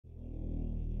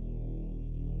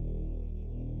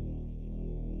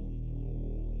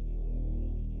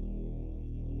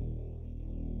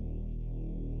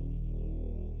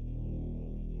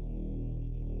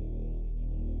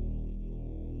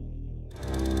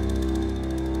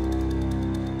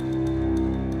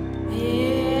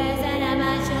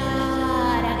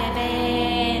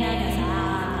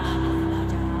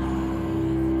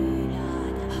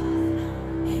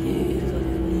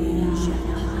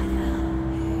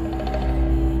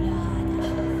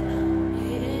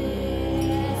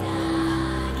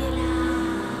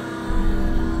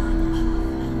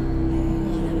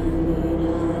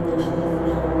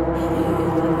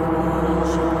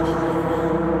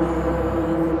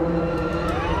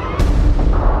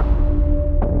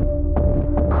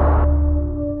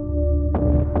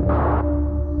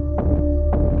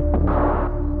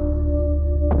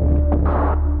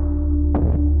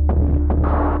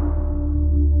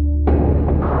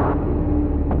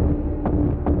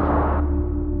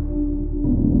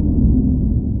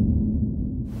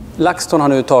LaxTon har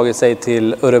nu tagit sig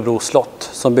till Örebro Slott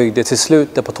som byggdes i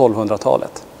slutet på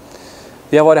 1200-talet.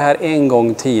 Vi har varit här en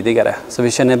gång tidigare så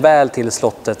vi känner väl till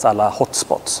slottets alla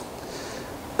hotspots.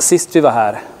 Sist vi var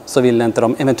här så ville inte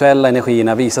de eventuella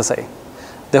energierna visa sig.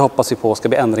 Det hoppas vi på ska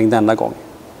bli ändring denna gång.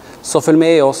 Så följ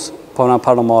med oss på en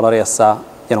paranormala resa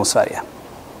genom Sverige.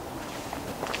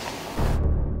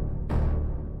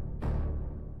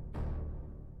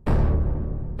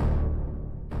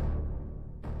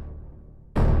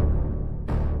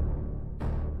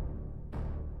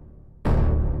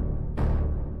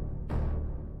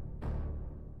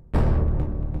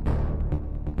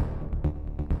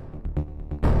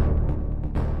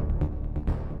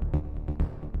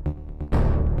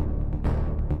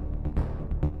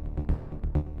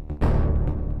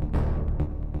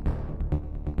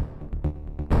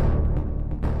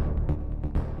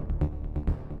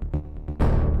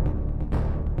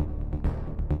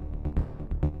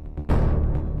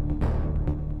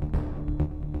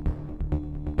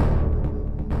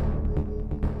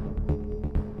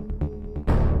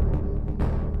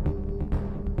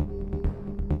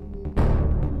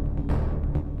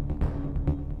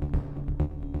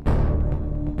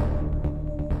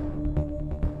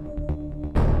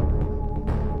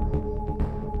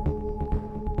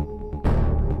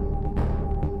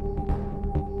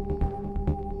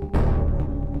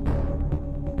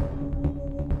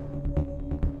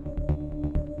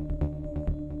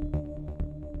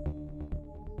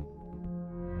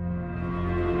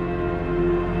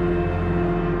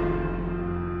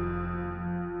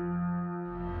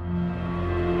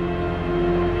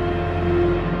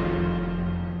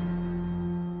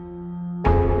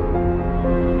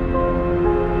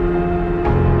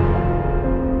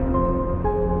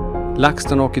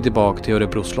 LaxTon åker tillbaka till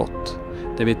Örebro Slott,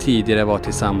 där vi tidigare var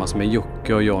tillsammans med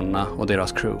Jocke och Jonna och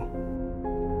deras crew.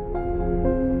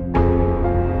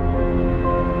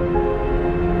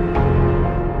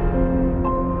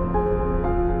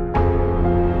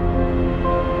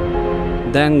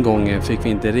 Den gången fick vi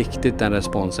inte riktigt den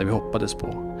responsen vi hoppades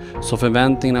på, så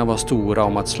förväntningarna var stora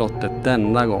om att slottet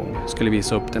denna gång skulle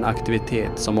visa upp den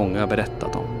aktivitet som många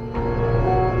berättat om.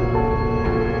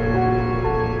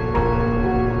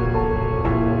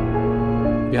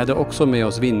 Vi hade också med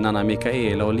oss vinnarna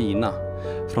Mikaela och Lina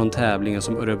från tävlingen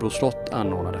som Örebro Slott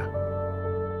anordnade.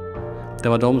 Det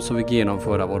var de som fick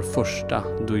genomföra vår första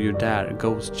Do You Dare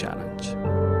Ghost Challenge.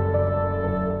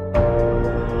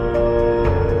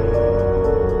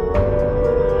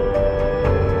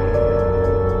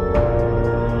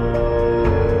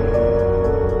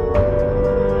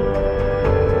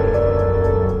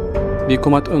 Vi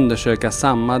kommer att undersöka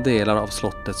samma delar av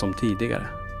slottet som tidigare.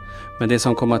 Men det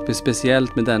som kom att bli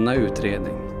speciellt med denna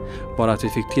utredning var att vi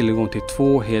fick tillgång till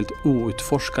 2 helt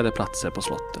outforskade platser på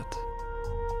slottet.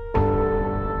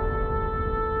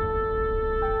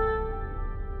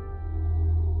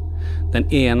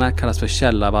 Den ena kallas för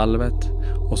källarvalvet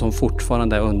och som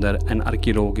fortfarande är under en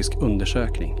arkeologisk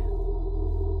undersökning.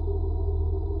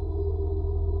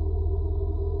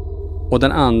 Och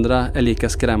den andra är lika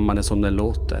skrämmande som den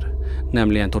låter,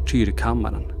 nämligen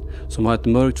tortyrkammaren, som har ett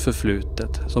mörkt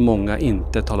förflutet som många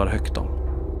inte talar högt om.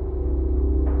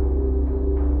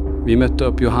 Vi mötte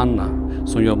upp Johanna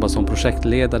som jobbar som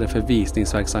projektledare för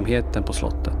visningsverksamheten på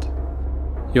slottet.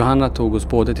 Johanna tog oss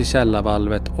både till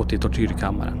källarvalvet och till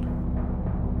tortyrkammaren.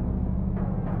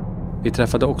 Vi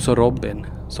träffade också Robin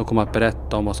som kom att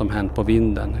berätta om vad som hänt på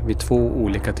vinden vid 2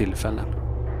 olika tillfällen.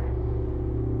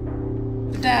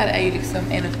 Det där är ju liksom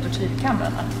en av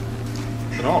tortyrkamrarna.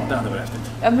 Bra, det hade varit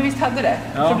häftigt. Ja, men visst hade det.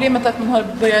 Ja. Problemet är att man har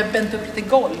börjat bänta upp lite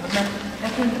golv, men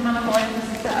jag tror inte man har varit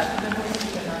precis där.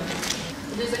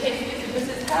 Det är så häftigt, för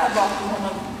precis här bakom har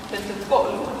man bänt upp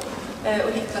golv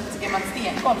och hittat ett gammalt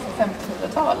stengolv från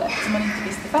 1500-talet som man inte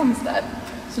visste fanns där.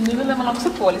 Så nu håller man också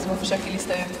på liksom, och försöker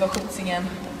lista ut vad skjutsingen,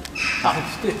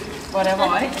 vad det har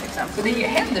varit. Liksom. Så det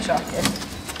händer saker.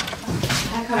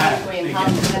 Här kan man gå in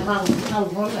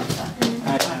handhållet.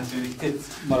 Här känns ju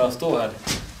riktigt bara att stå här.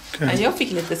 Ja, jag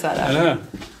fick lite så här. Eller hur?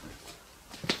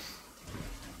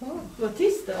 Vad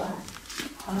tyst det var.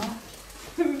 Ja.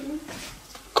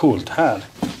 Coolt här.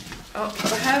 Ja, och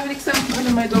här liksom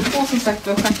håller man ju då på som sagt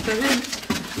och schaktar ut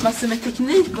massor med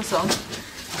teknik och sånt.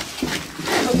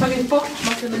 Jag har tagit bort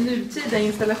massor med nutida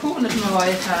installationer som har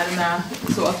varit här med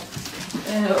så.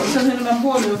 Och sen håller man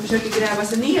på nu och försöker gräva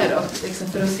sig neråt liksom,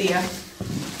 för att se,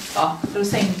 ja, för att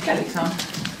sänka liksom.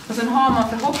 Och sen har man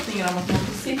förhoppningar om att man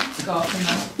på sikt ska kunna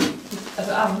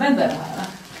använda det här.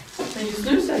 Men just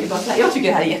nu så är det bara så här, jag tycker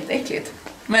det här är jätteäckligt.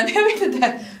 Men jag vet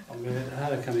inte. Men det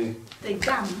här kan vi... Det är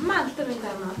gammalt och inte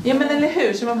gammalt. Ja, men eller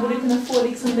hur? Så man borde kunna få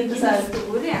liksom lite så här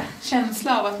historia.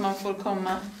 känsla av att man får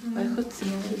komma. Vad är 70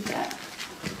 minuter?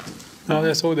 Ja,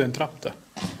 jag såg det, en trapp där.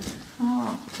 Ja.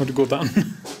 Har du gått den?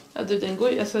 Ja, du, den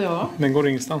går ju, alltså ja. Den går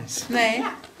ingenstans. Nej.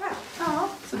 Ja,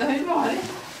 så det har ju varit.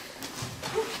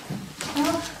 Ja,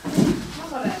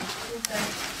 vad var det?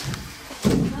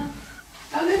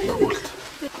 Ja, det är coolt.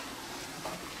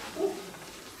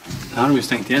 Det här har de ju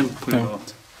stängt igen på grund av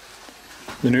att...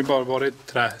 Men nu har bara varit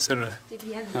trä, ser du det?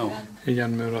 Ja.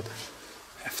 Igenmurat.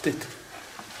 Häftigt.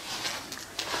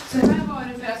 Så här var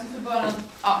det för bara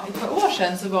ett par år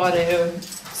sedan så var det ju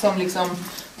som liksom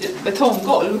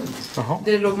betonggolv. Jaha.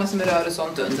 Där det låg massor med rör och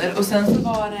sånt under. Och sen så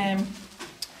var det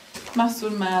massor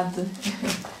med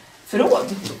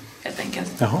förråd helt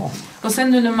enkelt. Jaha. Och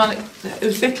sen nu när man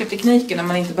utvecklar tekniken när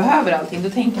man inte behöver allting, då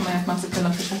tänker man att man ska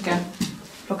kunna försöka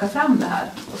plocka fram det här.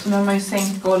 Och så nu har man ju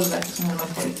sänkt golvet och så har man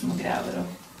på liksom och gräver. Och...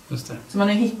 Just det. Så man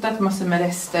har ju hittat massor med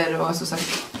rester och alltså, så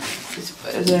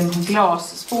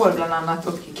glasspår bland annat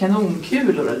och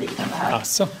kanonkulor och liknande här.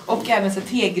 Alltså. Och även så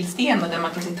tegelstenar där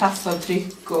man kan se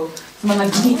tassavtryck och så man har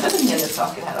hittat en hel del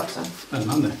saker här också.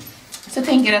 Spännande. Så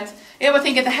jag bara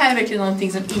tänker att det här är verkligen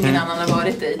någonting som ingen annan har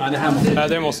varit i. Ja,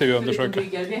 det måste vi undersöka.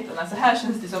 Byggarbetarna. Så här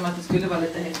känns det som att det skulle vara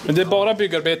lite häftigt. Men det är bara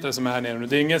byggarbetare som är här nere nu.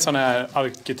 Det är ingen sån här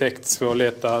arkitekt för att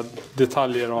leta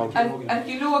detaljer av...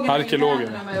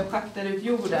 Arkeologer när man schaktar ut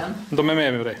jorden. De är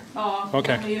med dig? Ja,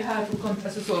 okay. De är ju här på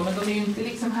kontrast och så, men de är ju inte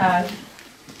liksom här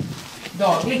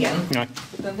dagligen. Nej.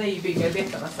 Utan det är ju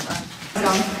byggarbetarna som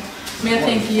är. Men jag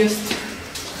tänker just...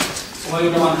 Och vad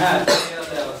gjorde man här?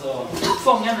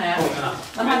 Fångarna.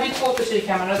 Man hade ju 2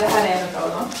 tortyrkammare och det här är en av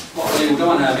dem. Vad gjorde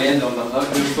man här med en av dem?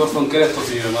 Hur funkar det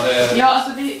tortyren?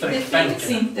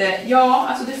 Ja,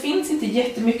 alltså det finns inte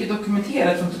jättemycket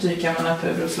dokumenterat från tortyrkammarna på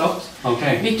Örebro Slott.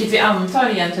 Okay. Vilket vi antar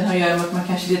egentligen har att göra med att man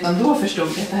kanske redan då förstod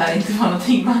att det här inte var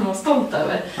någonting man var stolt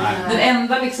över. Nej. Den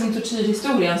enda liksom,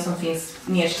 tortyrhistorien som finns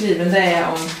nedskriven det är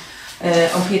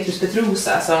om Petrus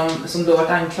Petrusa som då varit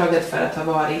anklagad för att ha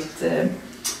varit...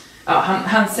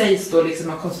 han sägs då liksom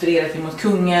ha konspirerat emot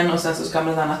kungen och sen så ska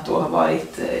man bland annat då ha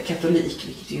varit katolik,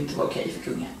 vilket ju inte var okej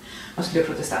för kungen. Man skulle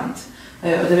vara protestant. Och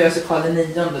det var alltså Karl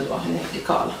IX då, eller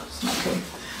Karl som var kung.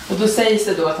 Och då sägs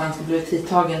det då att han skulle bli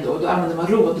tidtagen då använde man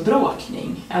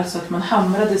rådbråkning. Alltså att man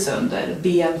hamrade sönder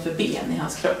ben för ben i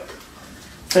hans kropp.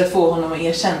 För att få honom att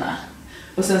erkänna.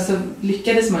 Och sen så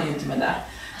lyckades man ju inte med det.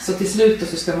 Så till slut då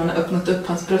så ska man ha öppnat upp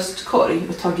hans bröstkorg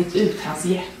och tagit ut hans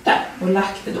hjärta och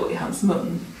lagt det då i hans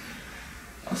mun.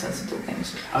 Och sen så tog han ju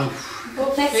så.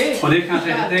 Och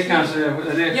det kanske...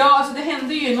 Ja, alltså det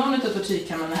hände ju i någon av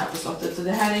tortyrkammarna här på slottet. Så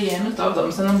det här är ju en av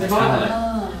dem. Sen om det var det.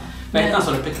 Vad hette han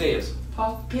sa du? Petrus?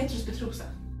 Petrus Petrusa.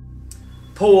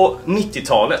 På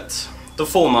 90-talet då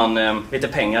får man lite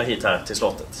pengar hit här till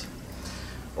slottet.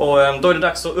 Och då är det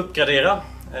dags att uppgradera.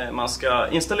 Man ska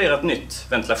installera ett nytt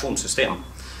ventilationssystem.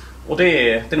 Och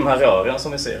det är de här rören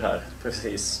som vi ser här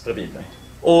precis bredvid mig.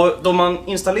 Och då man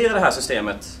installerar det här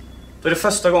systemet då är det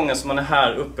första gången som man är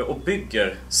här uppe och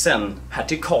bygger sen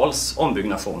hertig Karls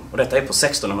ombyggnation. Och detta är på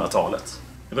 1600-talet.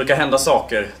 Det brukar hända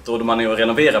saker då man är och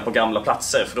renoverar på gamla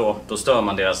platser för då stör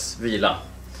man deras vila.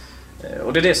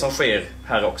 Och det är det som sker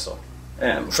här också.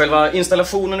 Själva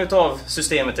installationen utav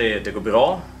systemet det går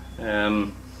bra.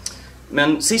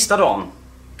 Men sista dagen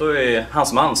då är han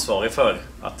som är ansvarig för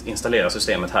att installera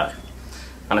systemet här.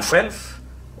 Han är själv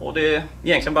och det är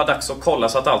egentligen bara dags att kolla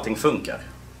så att allting funkar.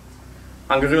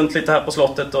 Han går runt lite här på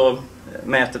slottet och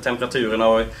mäter temperaturerna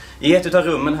och i ett av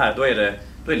rummen här då är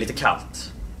det lite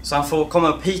kallt. Så han får komma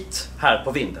upp hit här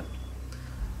på vinden.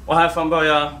 Och här får han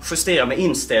börja justera med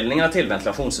inställningarna till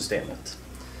ventilationssystemet.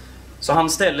 Så han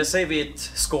ställer sig vid ett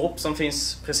skåp som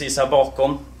finns precis här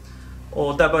bakom.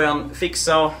 Och där börjar han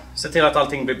fixa och se till att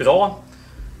allting blir bra.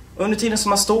 Och under tiden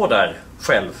som han står där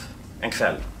själv en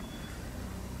kväll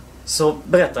så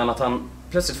berättar han att han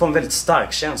plötsligt får en väldigt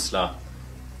stark känsla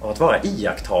av att vara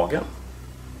iakttagen.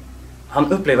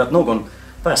 Han upplever att någon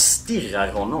bara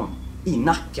stirrar honom i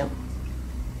nacken.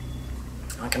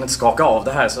 Han kan inte skaka av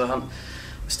det här så han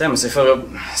bestämmer sig för att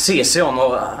se sig om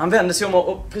och han vänder sig om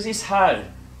och precis här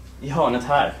i hörnet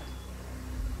här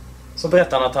så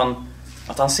berättar han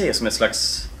att han ser som ett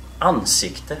slags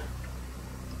ansikte.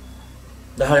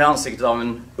 Det här är ansiktet av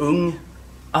en ung,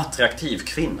 attraktiv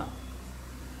kvinna.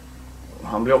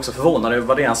 Han blir också förvånad över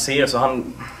vad det är han ser så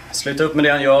han slutar upp med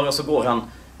det han gör och så går han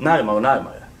närmare och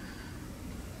närmare.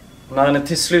 Och när han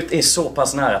till slut är så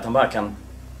pass nära att han bara kan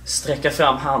sträcka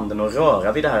fram handen och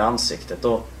röra vid det här ansiktet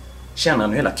och känner han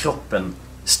hur hela kroppen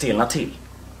stelnar till.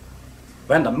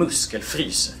 Varenda muskel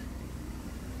fryser.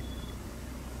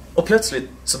 Och plötsligt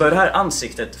så börjar det här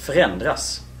ansiktet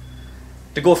förändras.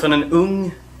 Det går från en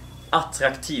ung,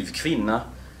 attraktiv kvinna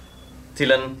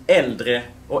till en äldre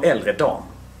och äldre dam.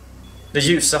 Det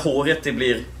ljusa håret det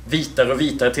blir vitare och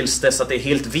vitare tills dess att det är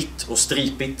helt vitt och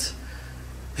stripigt.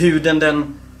 Huden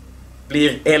den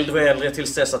blir äldre och äldre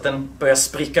tills dess att den börjar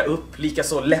spricka upp.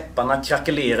 Likaså läpparna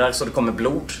krackelerar så det kommer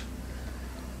blod.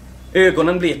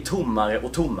 Ögonen blir tommare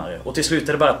och tommare och till slut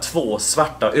är det bara 2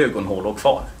 svarta ögonhålor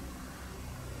kvar.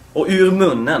 Och ur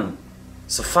munnen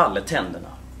så faller tänderna.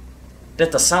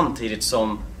 Detta samtidigt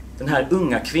som den här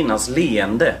unga kvinnans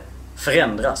leende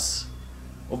förändras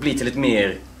och blir till ett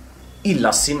mer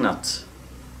illasinnat,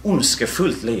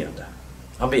 ondskefullt leende.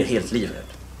 Han blir helt livrädd.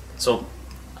 Så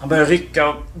han börjar rycka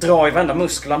och dra i varenda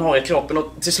muskel han har i kroppen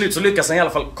och till slut så lyckas han i alla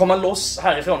fall komma loss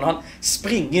härifrån och han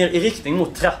springer i riktning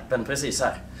mot trappen precis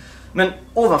här. Men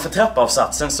ovanför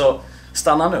trappavsatsen så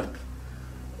stannar han upp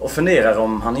och funderar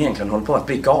om han egentligen håller på att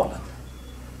bli galen.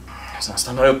 Så han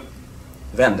stannar upp,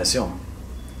 vänder sig om.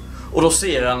 Och då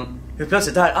ser han hur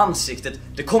plötsligt det här ansiktet,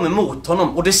 det kommer mot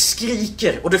honom och det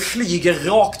skriker och det flyger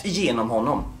rakt igenom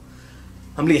honom.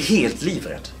 Han blir helt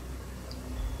livrädd.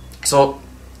 Så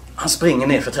han springer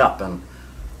ner för trappen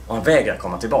och han vägrar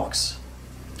komma tillbaks.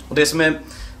 Och det som är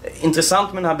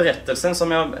intressant med den här berättelsen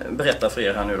som jag berättar för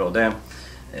er här nu då, det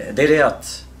är det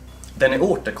att den är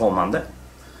återkommande.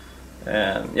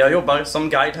 Jag jobbar som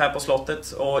guide här på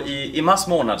slottet och i mars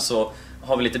månad så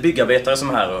har vi lite byggarbetare som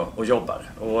är här och jobbar.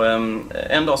 Och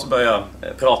en dag så börjar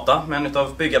jag prata med en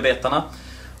av byggarbetarna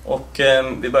och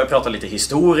vi börjar prata lite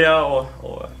historia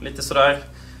och lite sådär.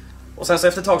 Och sen så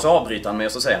efter ett tag så avbryter han mig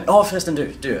och så säger han: ja förresten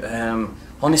du,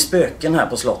 har ni spöken här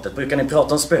på slottet? Brukar ni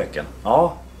prata om spöken?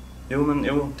 Ja,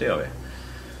 jo det gör vi.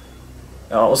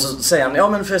 Ja, och så säger han: ja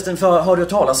men förresten, har du hört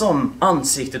talas om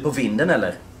ansiktet på vinden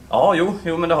eller? Ja,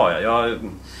 jo men det har jag.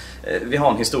 Vi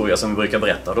har en historia som vi brukar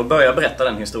berätta. Då börjar jag berätta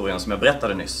den historien som jag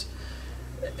berättade nyss.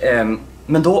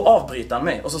 Men då avbryter han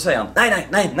mig och så säger han: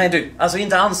 nej du, alltså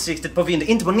inte ansiktet på vinden,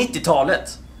 inte på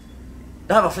 90-talet.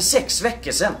 Det här var för 6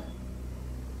 veckor sedan.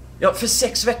 Ja, för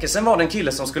 6 veckor sedan var det en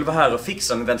kille som skulle vara här och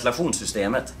fixa med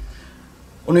ventilationssystemet.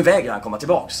 Och nu vägrar han komma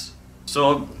tillbaks.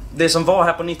 Så det som var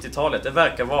här på 90-talet, det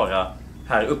verkar vara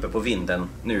här uppe på vinden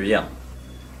nu igen.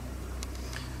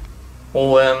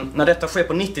 Och när detta sker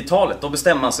på 90-talet, då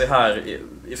bestämmer man sig här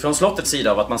från slottets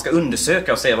sida av att man ska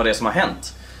undersöka och se vad det är som har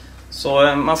hänt.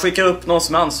 Så man skickar upp någon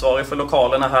som är ansvarig för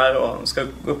lokalerna här och ska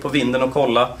gå upp på vinden och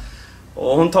kolla.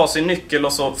 Och hon tar sin nyckel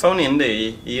och så för hon in det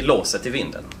i låset i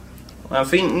vinden. Och när hon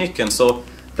får in nyckeln så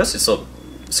plötsligt så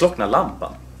slocknar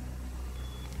lampan.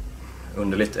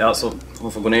 Underligt. Alltså,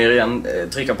 hon får gå ner igen,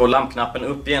 trycka på lampknappen,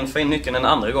 upp igen, få in nyckeln en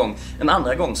andra gång. En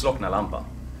andra gång slocknar lampan.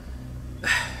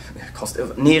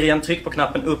 Ner igen, tryck på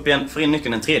knappen, upp igen, få in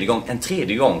nyckeln en tredje gång. En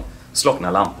tredje gång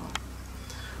slocknar lampan.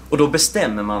 Och då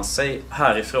bestämmer man sig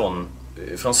härifrån,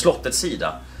 från slottets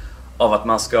sida, av att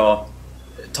man ska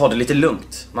ta det lite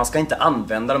lugnt. Man ska inte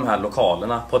använda de här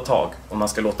lokalerna på ett tag och man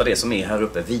ska låta det som är här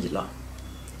uppe vila.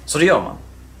 Så det gör man.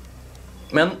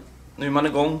 Men nu är man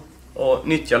igång och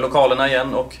nyttjar lokalerna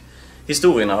igen och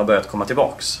historierna har börjat komma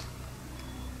tillbaks.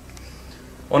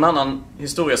 Och en annan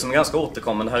historia som är ganska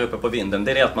återkommande här uppe på vinden,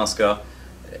 det är det att man ska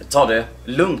ta det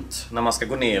lugnt när man ska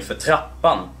gå ner för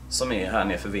trappan som är här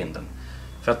ner för vinden.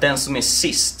 För att den som är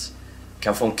sist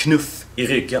kan få en knuff i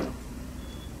ryggen.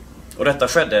 Och detta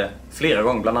skedde flera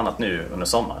gånger, bland annat nu under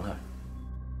sommaren här.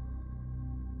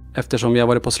 Eftersom jag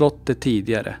varit på slottet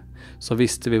tidigare så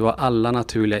visste vi var alla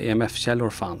naturliga EMF-källor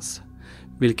fanns.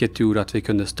 Vilket gjorde att vi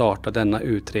kunde starta denna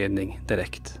utredning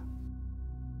direkt.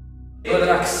 Det var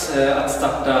dags att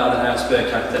starta den här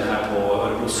spökjakten här på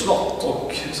Örebro Slott.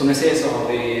 Och som ni ser så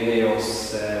har vi med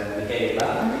oss Mikaela,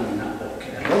 Nina och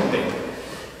Robin.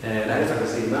 Det här är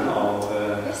faktiskt vinnaren av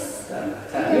den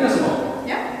tävlingen som var.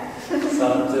 Ja. Så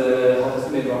att hoppas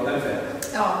det blir bra kväll.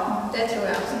 Ja, det tror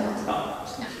jag absolut. Ja.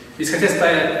 Vi ska testa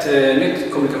ett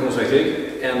nytt kommunikationsverktyg.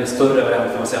 En större variant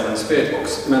kan man säga av en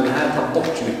spökbox. Men det här tar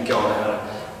bort mycket av det här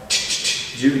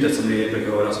ljudet som vi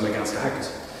brukar höra som är ganska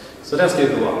högt. Så den ska vi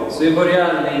prova. Så vi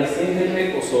börjar längst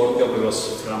in och så jobbar vi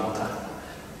oss framåt här.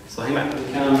 Så häng med.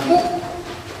 Vi kan...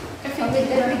 Jag kan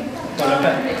lite. Bara uppe.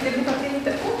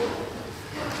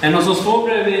 Är det någon som står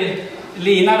bredvid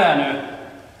Lina där nu?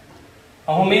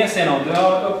 Har hon med sig någon? Du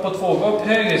har upp på 2. Gå upp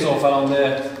högre i så fall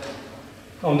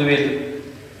om du vill.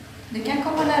 Du kan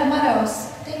komma närmare oss.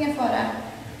 Det är ingen fara.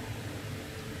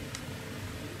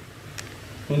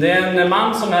 Om det är en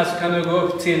man som är så kan du gå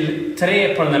upp till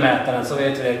 3 på den här mätaren så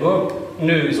vet vi det. Gå upp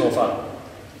nu i så fall.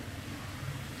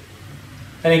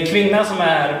 Är det en kvinna som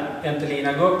är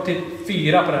Lina, gå upp till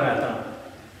 4 på den här mätaren.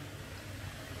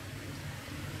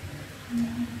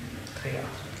 3.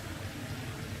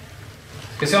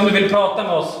 Ska se om du vill prata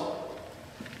med oss.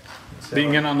 Det är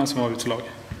ingen annan som har utslag.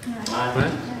 Nej.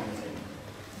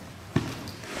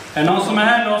 Är det någon som är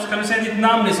här då så kan du säga ditt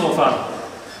namn i så fall.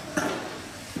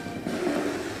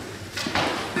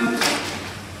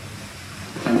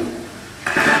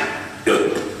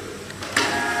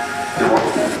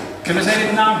 Kan du säga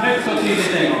ditt namn högt och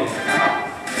tydligt en gång?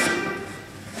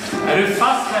 Är du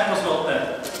fast här på slottet?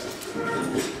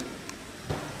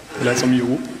 Det lät som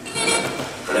jo.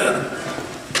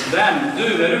 Vem?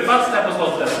 Du, är du fast här på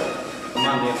slottet?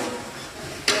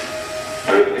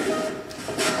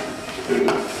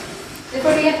 Det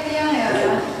får du jättegärna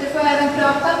göra. Du får även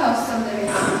prata med oss om du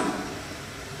vill.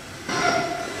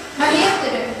 Vad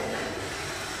heter du?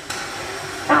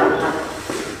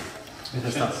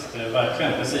 Det är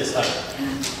verkligen precis här.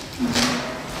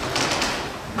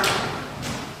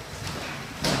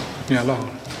 Ni alla har.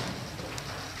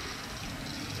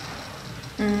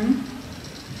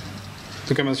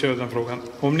 Då kan man köra den frågan.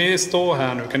 Om ni står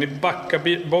här nu, kan ni backa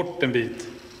bort en bit?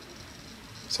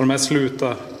 Så de här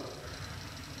slutar.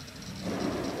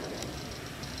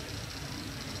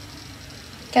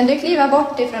 Kan du kliva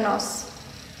bort ifrån oss?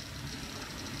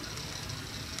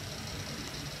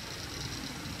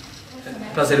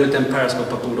 Placera ut en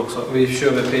periscope på bord också. Vi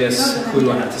kör med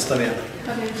PS7 här, testar vi.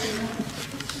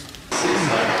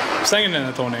 Stäng den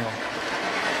här Tony en gång.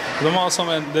 De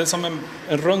har det är som en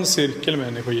rund cirkel med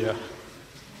energi här.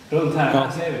 Runt här,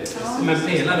 ja. Ser vi. Som en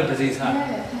pelare precis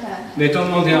här. Vet du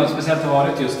om någonting speciellt har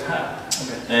varit just här?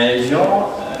 Okay. Ja,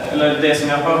 eller det som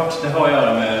jag har hört, det har att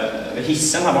göra med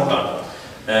hissen här borta.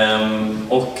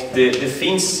 Och det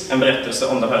finns en berättelse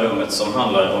om det här rummet som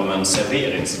handlar om en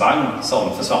serveringsvagn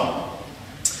som försvann.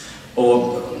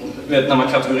 Och när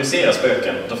man kategoriserar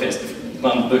spöken, då finns det,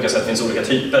 man brukar säga att det finns olika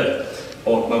typer.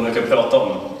 Och man brukar prata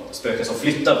om spöken som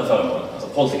flyttar på föremål, alltså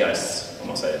poltergeist om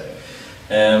man säger.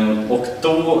 Och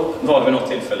då var det vid något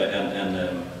tillfälle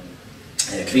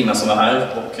en kvinna som var här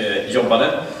och jobbade.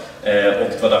 Och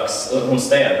det var dags, hon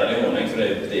städade i ordning för det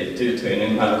är till uthyrning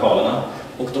i de här lokalerna.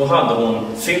 Och då hade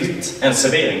hon fyllt en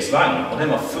serveringsvagn och den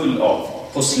var full av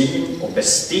porslin och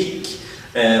bestick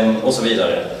och så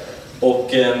vidare.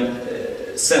 Och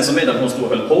sen så medan hon stod och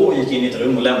höll på, gick in i ett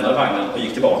rum och lämnade vagnen och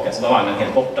gick tillbaka så var vagnen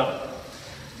helt borta.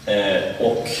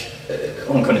 Och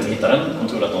hon kunde inte hitta den, hon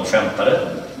trodde att någon skämtade,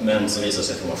 men så visade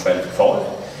sig att hon var själv kvar.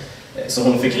 Så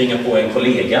hon fick ringa på en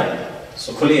kollega.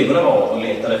 Så kollegorna var och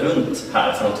letade runt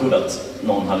här för de trodde att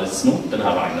någon hade snott den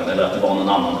här vagnen eller att det var någon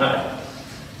annan här.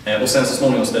 Och sen så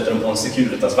småningom stötte de på en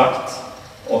Securitas-vakt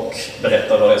och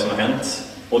berättar vad det är som har hänt.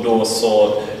 Och då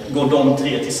så går de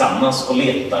tre tillsammans och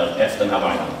letar efter den här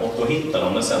vagnen. Och då hittar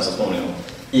de den sen så småningom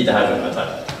i det här rummet här.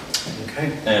 Okay.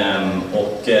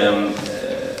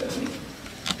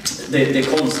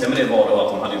 Det konstiga med det var då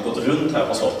att de hade gått runt här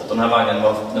på slottet. Och den här vagnen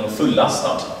var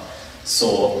fullastad.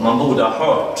 Så man borde ha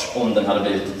hört om den hade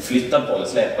blivit flyttad på eller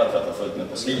släpad för att ha fullt med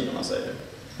porslin, om man säger det.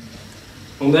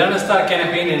 Om det är den starka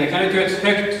energin inne, kan du göra ett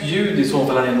högt ljud i så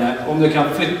fall här inne, om du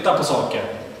kan flytta på saker.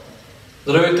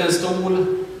 Dra ut en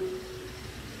stol.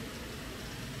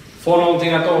 Få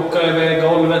någonting att åka över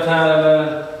golvet här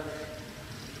eller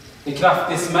en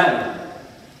kraftig smäll.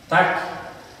 Tack.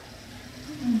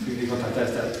 Fick vi kontakta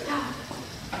istället.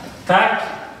 Tack.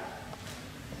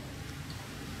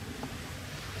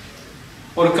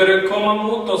 Orkar du komma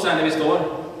mot oss här när vi står?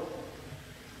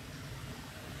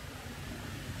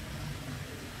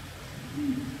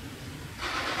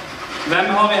 Vem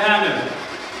har vi här nu?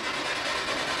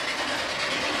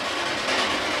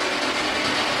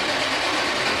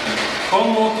 Kom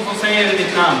mot oss och säger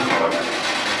ditt namn.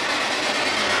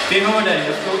 Vi hör dig.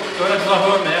 Jag hör att du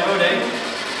hör mig. Jag hör dig.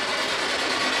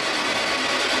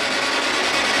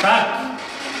 Tack.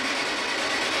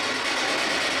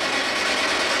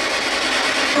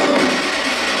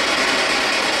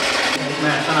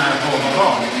 Mätarna är på vad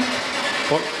bra.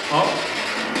 Ja.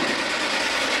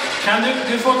 Kan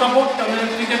du får ta bort den, men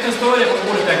jag tycker att den står på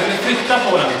bordet där. Kan du flytta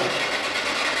på den?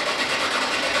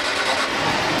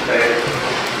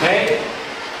 Hej.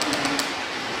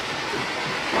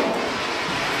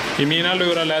 I mina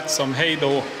lurar lät som hej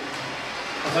då.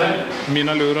 I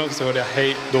mina lurar så hörde jag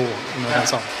hej då. När jag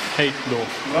sa hej då.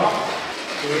 Bra.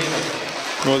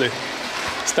 Nå det.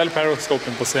 Ställ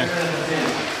periskopen på scen.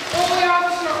 Jag har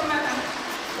förslag med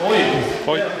den. Oj.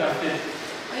 Oj.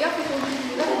 Jag fick ont i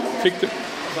huvudet. Fick du?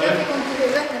 Jag fick ont i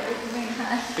huvudet när vi kom in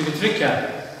här. Fick du tryck här?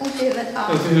 Ont i huvudet, ja.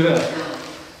 Ont i huvudet?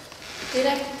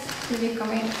 Direkt när vi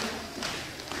kom in.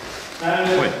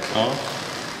 Oj. Ja.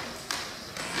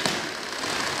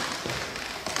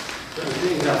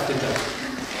 Det är kraftigt där.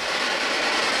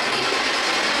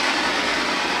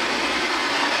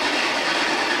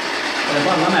 Är det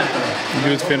bara mätare?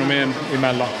 Ljudfenomen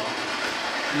emellan.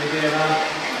 Du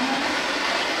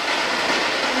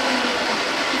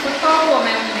får ta på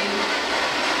mig om du vill.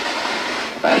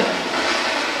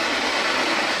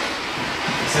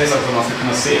 Det sägs att man ska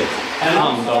kunna se en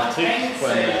handavtryck på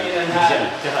en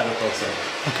hjälke här uppe också.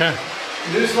 Okej.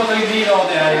 Du som har tagit liv av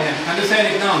det här inne, kan du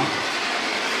säga ditt namn?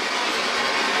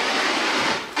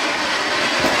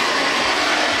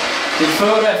 Ditt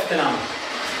för- och efternamn.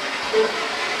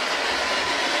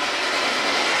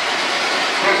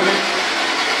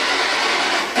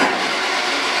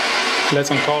 Lät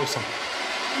som Karlsson.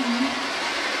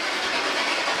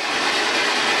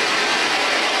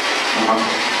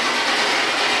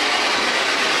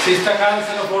 Sista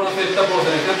chansen att få någon att flytta på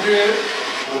sig. Kan du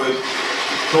gå ut?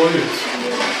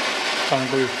 Kan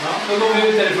gå ut. Ja, då går vi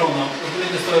ut därifrån då. Då får vi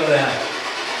inte störa det här.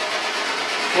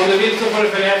 Om du vill så får du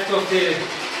följa efter oss till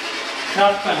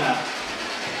knappen här.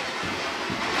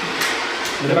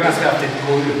 Men det var ganska kraftigt att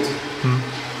gå ut.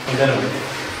 Och där uppe.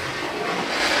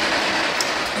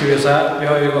 Ska vi göra så här. Vi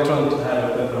har ju gått runt här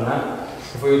uppe på den här.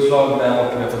 Vi får utslag där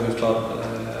och vi har fått utslag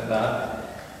där.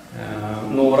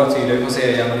 Några tydliga, vi får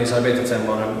se i analysarbetet sen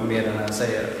vad med den här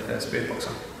säger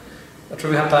spökboxen. Jag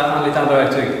tror vi hämtar lite andra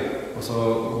verktyg och så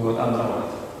går vi åt andra hållet.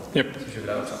 Japp. Så kör vi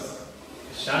där också.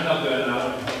 Känn att du är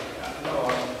nära.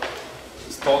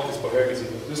 Statisk på höger sida.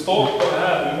 Du står på det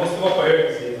här, du måste vara på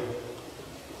höger sida.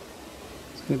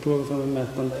 Ska vi prova för en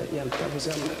mätande hjälp för att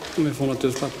se om vi får något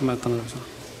utslag på mätande också.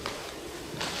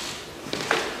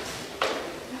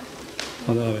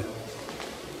 Ja, det har vi.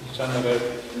 Känner det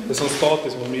är som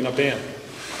statiskt på mina ben.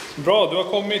 Bra, du har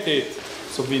kommit hit.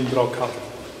 Så vinddrag kallt.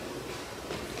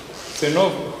 Ser du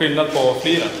någon skillnad på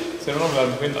fliren? Ser du någon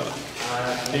värmeskillnad?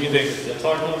 Nej, ingenting. Jag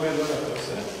tar några bilder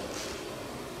också.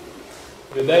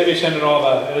 Det är det vi känner av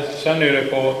här. Jag känner ju det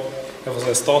på, jag får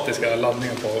säga, statiska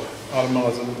laddningar på armarna,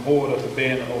 alltså håret och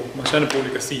benen. Och man känner på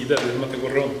olika sidor, det är som att det går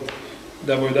runt.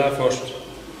 Det var ju där först.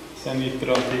 Sen gick det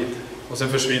runt hit. Och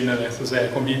sen försvinner det. Så säger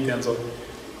jag, kom hit igen så.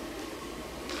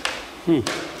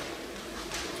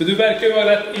 För du verkar ju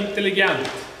vara rätt intelligent.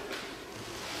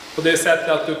 På det sättet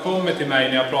att du kommer till mig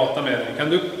när jag pratar med dig. Kan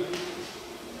du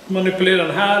manipulera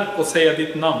den här och säga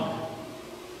ditt namn?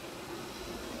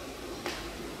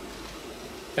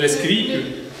 Eller skrik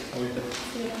ut.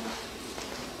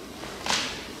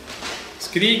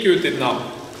 Skrik ut ditt namn.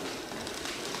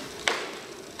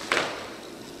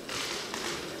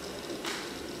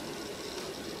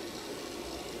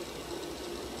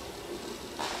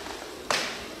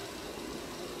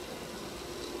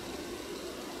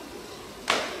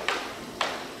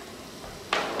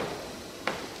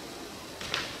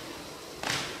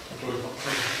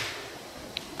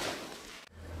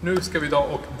 Nu ska vi då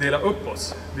och dela upp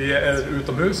oss. Vi är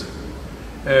utomhus.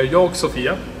 Jag och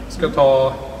Sofia ska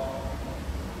ta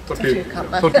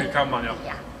tortyrkammaren.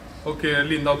 Ja. Och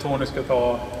Linda och Tony ska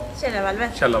ta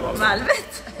källarvalvet.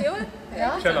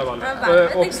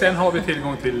 Och sen har vi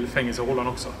tillgång till fängelsehålan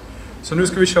också. Så nu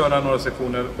ska vi köra några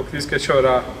sektioner och vi ska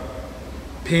köra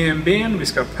PMB, vi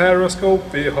ska ha Periscope,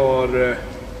 vi har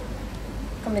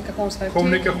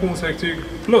kommunikationsverktyg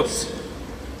plus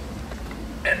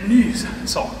en ny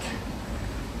sak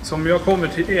som jag kommer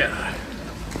till er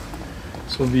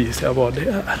så visar jag vad det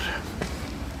är.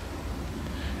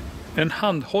 En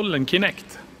handhållen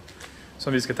Kinect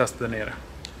som vi ska testa där nere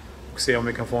och se om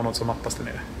vi kan få något som mappas där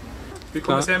nere. Vi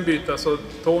kommer sen byta, så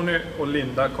Tony och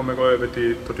Linda kommer gå över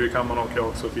till tortyrkammaren och jag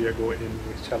och Sofia går in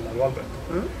i källarvalvet.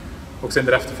 Och sen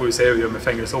därefter får vi se hur vi gör med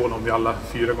fängelsehålan om vi alla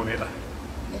 4 går ner där.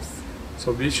 Yes.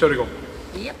 Så vi kör igång.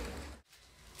 Yep.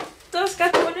 Då ska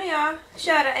Tony och jag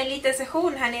köra en liten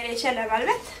session här nere i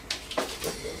källarvalvet.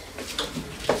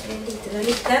 En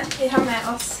liten. Vi har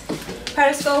med oss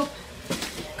Periscope,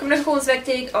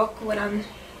 kommunikationsverktyg och våran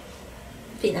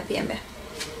fina PMB.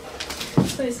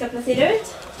 Så vi ska placera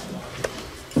ut.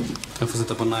 Jag får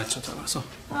sätta på night shot här så.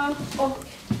 Ja, och...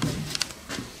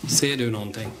 Ser du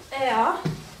någonting? Ja,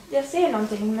 jag ser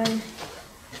någonting men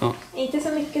inte så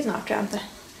mycket snart tror jag inte.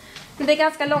 Men det är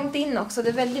ganska långt in också, det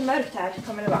är väldigt mörkt här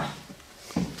kommer det vara.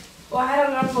 Och här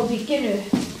håller de på att bygga nu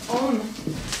om.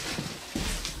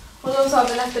 Och de sa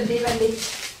väl att det blir väldigt...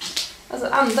 Alltså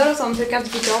andar och sånt brukar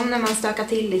inte tycka om när man stökar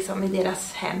till liksom i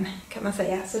deras hem kan man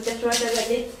säga. Så jag tror att det är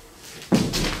väldigt...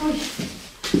 Oj.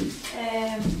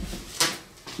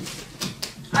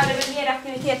 Ja, det är väl mer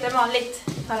aktivitet än vanligt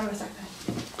har de väl sagt här.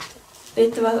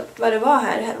 Vet du vad det var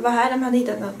här? Var här de hade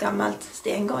hittat något gammalt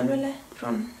stengolv eller?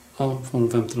 Från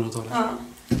 1500-talet. Ja.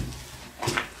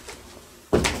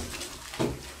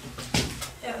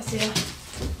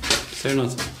 Ser du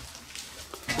något?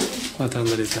 Jag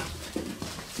tänder lite.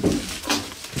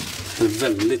 Det är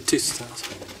väldigt tyst här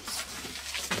alltså.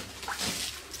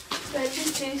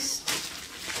 Väldigt tyst.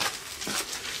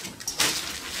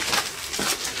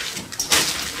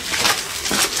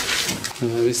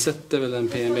 Vi sätter väl en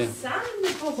PNB. Det är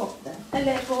sand på botten.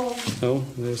 Eller på... Jo,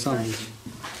 det är sand.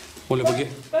 Håller på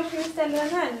G. Var ska vi ställa den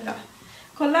här nu då?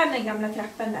 Kolla den gamla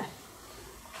trappen där.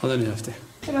 Ja, den är häftig.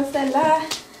 Ska man ställa...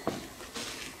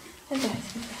 Den där.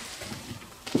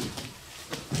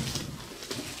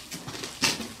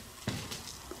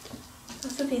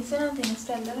 Och så finns det någonting att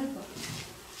ställa den på.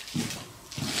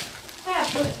 Här,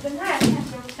 den här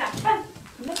från trappan.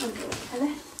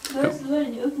 Eller? Då är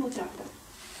den ju upp mot trappan.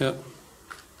 Ja.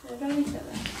 Det är bra vi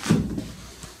ställer.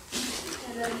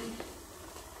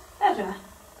 Där tror jag.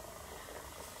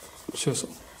 Kör så.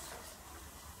 Och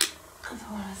så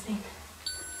har den sin.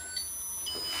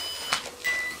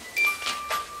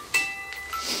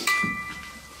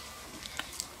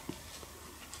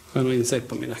 Jag har nog insekt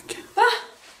på min nacke. Va?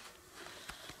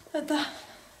 Vänta.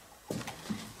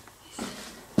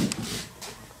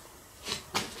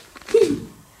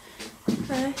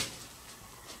 Nej.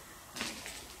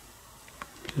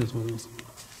 Det är som någon som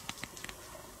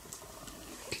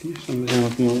kliar som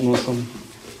någon som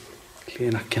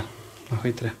kliar nacken. Man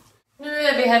skiter det. Nu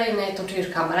är vi här inne i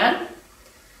tortyrkammaren.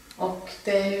 Och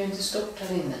det är ju inte stort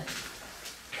här inne.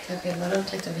 Jag kan filma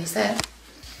runt lite och visa er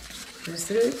hur det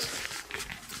ser ut.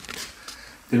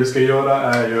 Det vi ska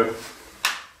göra är ju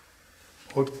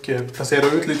att placera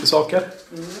ut lite saker.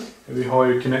 Vi har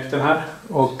ju connecten här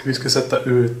och vi ska sätta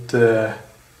ut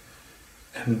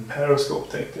en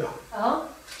periscope tänkte jag. Ja.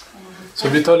 Så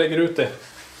vi tar och lägger ut det.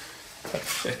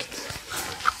 Perfekt.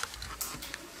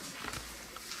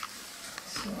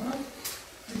 Så.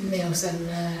 Med oss en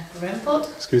REM-podd.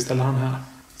 Ska vi ställa han här?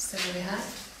 Ställer vi här.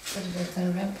 Ställer vi ut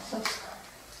en REM-podd.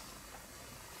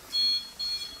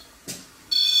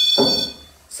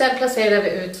 Sen placerar vi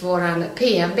ut våran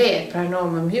PNB,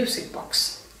 paranormal music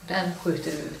box. Den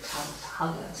skjuter vi ut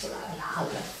hallen sådär, eller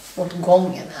hallen mot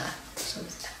gången här. Så.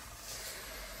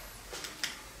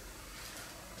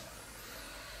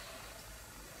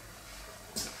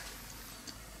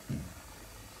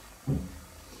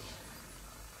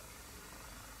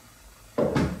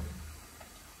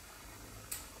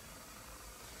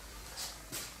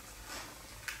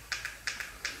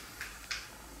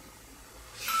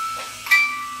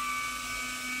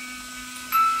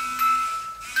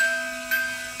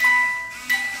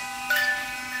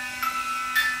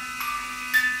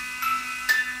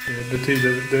 Det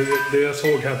betyder, det jag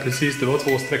såg här precis, det var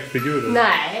 2 streckfigurer.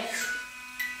 Nej.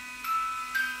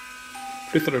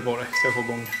 Flyttar du på dig så jag får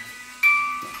igång.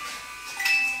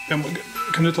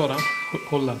 Kan du ta den?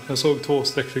 Håll den. Jag såg 2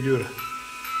 streckfigurer.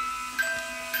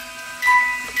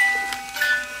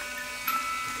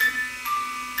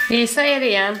 Visa er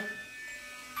igen.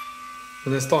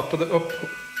 Men den startade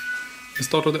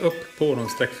upp på de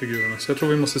streckfigurerna. Så jag tror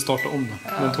vi måste starta om den.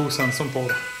 Ja. Den tog sensorn på den.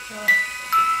 Ja.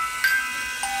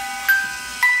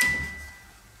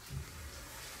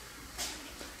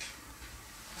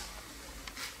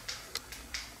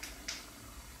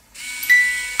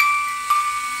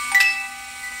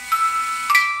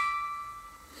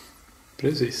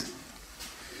 Precis.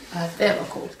 Ja, det var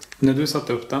coolt. När du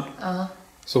satte upp den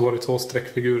så var det 2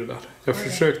 streckfigurer där. Jag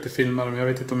försökte filma dem, men jag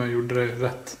vet inte om jag gjorde det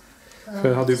rätt. För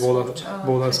jag hade ju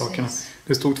båda sakerna.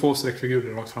 Det stod 2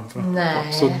 streckfigurer rakt framför den.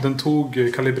 Nej. Så den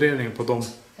tog kalibreringen på de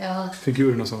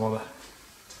figurerna som var där.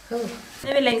 Nu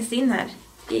är vi längst in här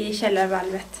i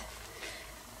källarvalvet.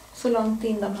 Så långt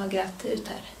in de har grävt ut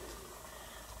här.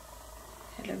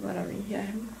 Eller vad de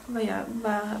gör.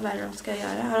 Vad de ska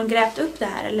göra. Har de grävt upp det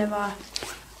här eller vad?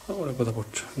 Ja, det går ta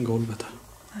bort golvet här.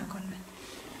 Ja, golvet.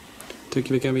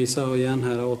 Tycker vi kan visa igen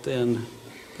här åt en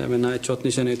det med night shot.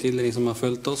 Ni känner ju till det, ni som har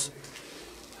följt oss.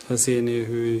 Här ser ni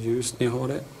hur ljust ni har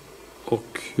det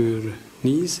och hur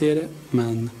ni ser det,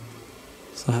 men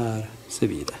så här ser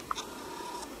vi det.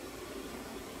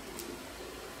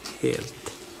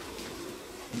 Helt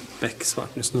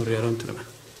becksvart. Nu snurrar jag runt till och med.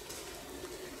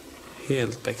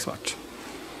 Helt becksvart.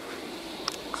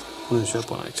 Och nu kör jag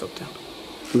på night shot igen.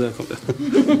 Där kom det.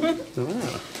 Det var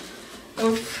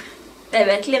nära. Det är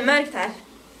verkligen mörkt här.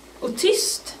 Och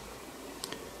tyst.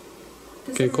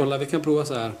 Okej, kolla, vi kan prova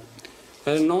så här.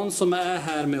 Är det någon som är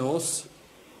här med oss?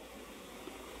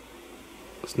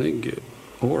 Snygg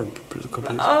orb.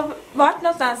 Ja, vart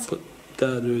någonstans?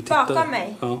 Där du tittar. Bakom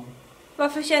mig? Ja.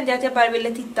 Varför kände jag att jag bara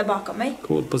ville titta bakom mig?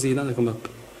 Cool, på sidan det kom upp.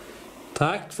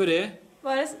 Tack för det.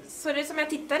 Var det så det som jag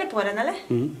tittade på den, eller?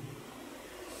 Mm.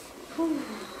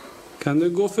 Kan du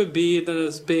gå förbi den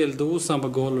där speldosan på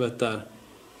golvet där?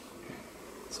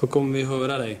 Så kommer vi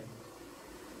höra dig.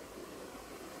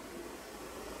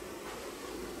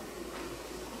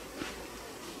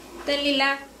 Den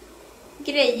lilla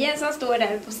grejen som står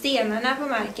där på stenarna på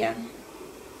marken.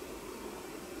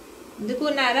 Du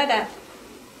går nära där.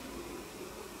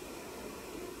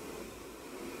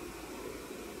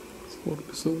 Svårt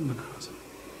med zoomen här alltså.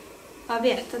 Jag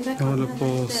vet, den där Jag håller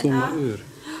på att zooma ur.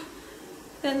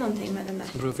 Det är någonting med den där.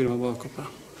 Jag provar filma bakom bara.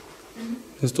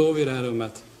 Nu står vi i det här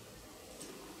rummet.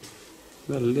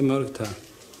 Väldigt mörkt här.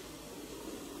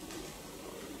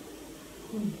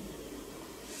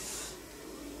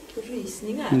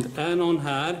 Rysningar. Det är någon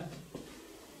här.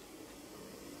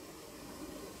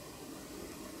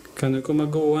 Kan du komma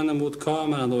gående mot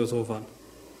kameran då i så fall?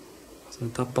 Så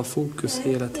den tappar fokus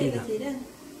hela tiden.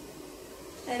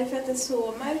 Är det för att det är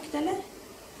så mörkt eller?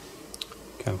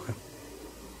 Kanske.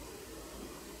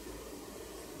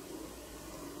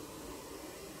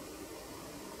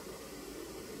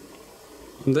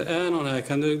 Om det är någon här,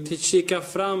 kan du kika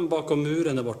fram bakom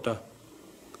muren där borta?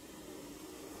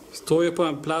 Står ju på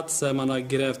en plats där man har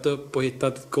grävt upp och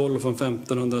hittat ett golv från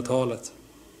 1500-talet.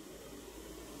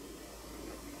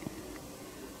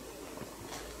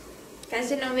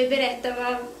 Kanske någon vill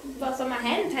berätta vad som har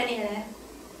hänt här nere.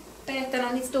 Berätta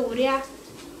någon historia.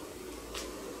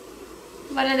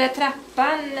 Vad den där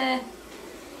trappan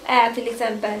är till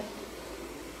exempel.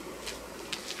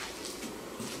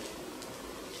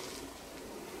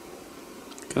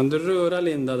 Kan du röra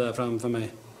Linda där framför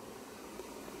mig?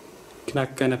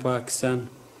 Knacka henne på axeln.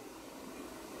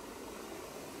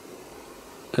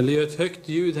 Eller gör ett högt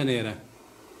ljud här nere.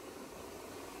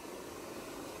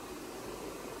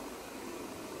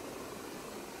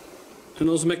 Är det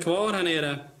någon som är kvar här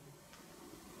nere?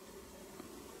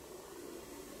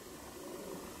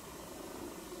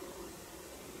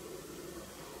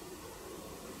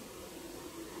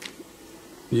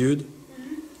 Ljud.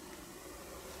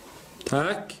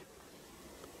 Tack.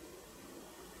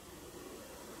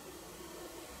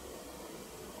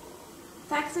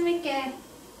 Tack så mycket.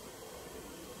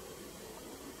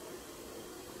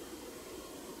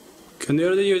 Kan du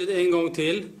göra det ljudet en gång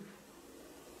till?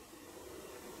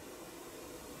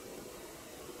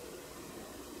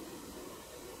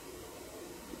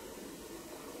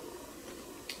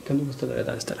 Kan du ställa dig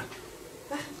där istället?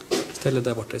 Va? Ställ dig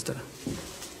där borta istället.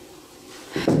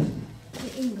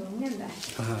 I ingången där.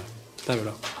 Ja, här. Där är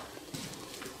bra.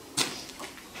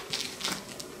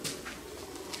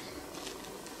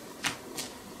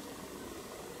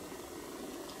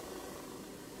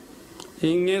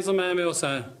 Ingen som är med oss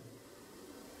här.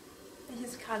 Det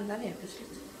känns kallare helt plötsligt.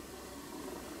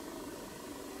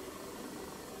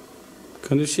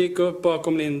 Kan du kika upp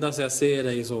bakom Linda så jag ser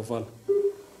dig i så fall?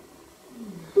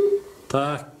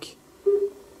 Tack.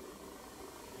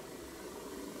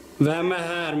 Vem är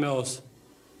här med oss?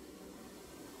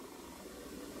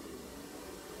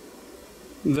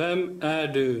 Vem är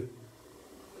du?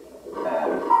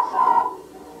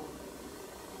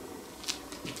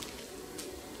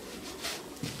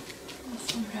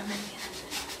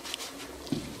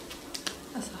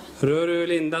 Rör du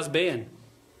Lindas ben?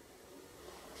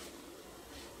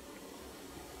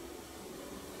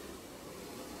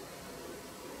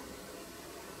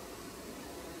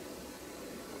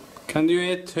 Kan du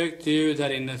ge ett högt ljud här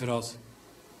inne för oss?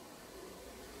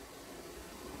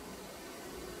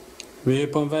 Vi är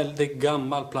på en väldigt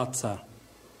gammal plats här.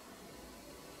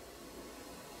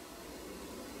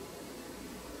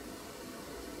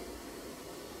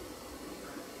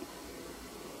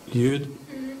 Ljud.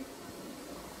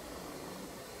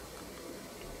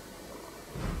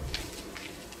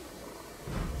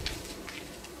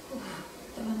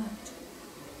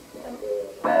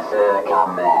 Besöka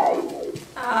mig.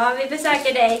 Ja, vi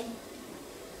besöker dig.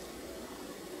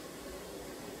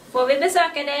 Får vi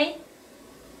besöka dig?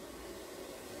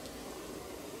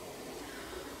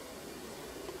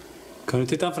 Kan du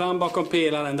titta fram bakom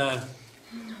pelaren där?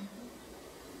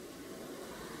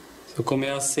 Så kommer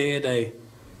jag se dig.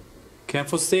 Kan jag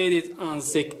få se ditt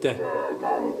ansikte?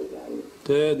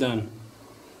 Döden.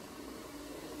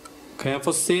 Kan jag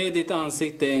få se ditt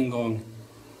ansikte en gång?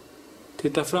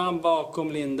 Titta fram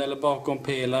bakom Linda eller bakom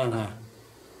pelaren här.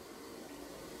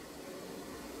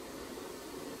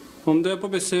 Om du är på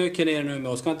besök här nere nu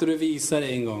med oss, kan inte du visa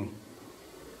dig en gång?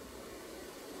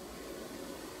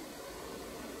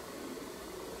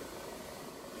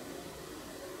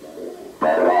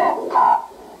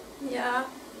 Ja,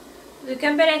 du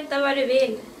kan berätta vad du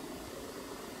vill.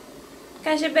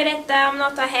 Kanske berätta om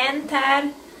något har hänt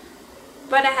här.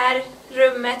 Vad det här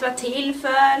rummet var till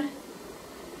för.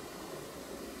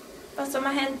 Vad som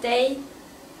har hänt dig.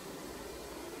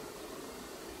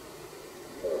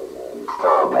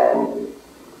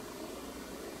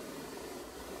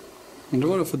 Men då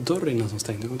var det för dörr innan som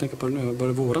stängde. Jag kommer tänka på det nu. Var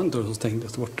det våran dörr som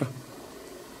stängdes där borta?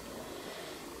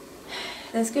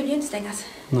 Den skulle ju inte stängas.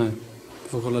 Nej, vi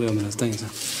får kolla det om den stängs sen.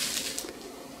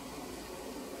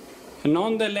 Är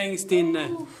någon där längst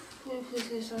inne?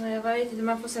 Jag vet inte,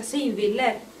 man får säga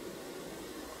synviller.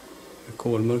 Det är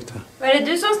kolmörkt här. Var det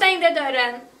du som stängde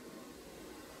dörren?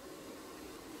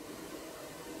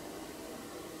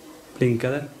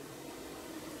 Blinkade.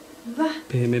 Va?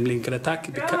 PME blinkade. Tack.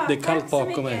 Bra, det är kallt tack så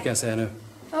bakom mig mycket. kan jag säga nu.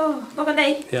 Bakom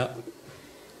dig? Ja.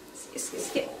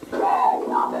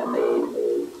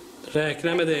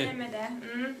 Räkna med det.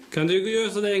 Kan du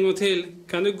göra så där en gång till?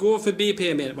 Kan du gå förbi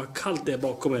PME? Vad kallt det är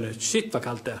bakom mig nu. Shit vad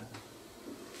kallt det är.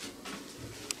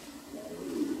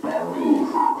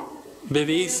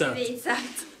 Bevisat.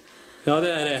 Ja,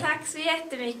 det är det. Tack så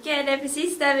jättemycket. Det är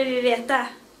precis det vi vill veta.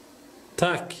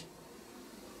 Tack.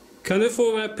 Kan du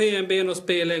få med PMB och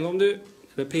spela om du...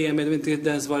 Eller PMB, du vet inte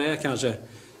ens vad det är kanske.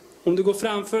 Om du går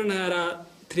framför den här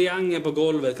triangeln på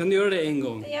golvet, kan du göra det en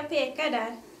gång? Jag pekar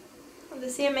där. Om du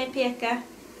ser mig peka.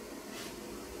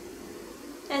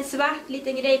 En svart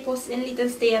liten grej på en liten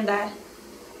sten där.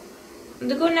 Om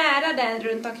du går nära den,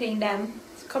 runt omkring den,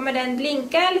 så kommer den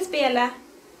blinka eller spela.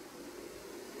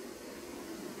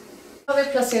 Vi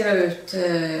placerar ut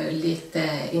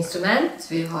lite instrument.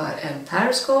 Vi har en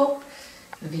periscope.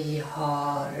 Vi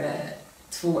har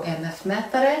 2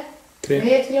 MF-mätare.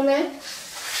 3 till och med.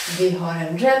 Vi har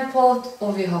en REM-podd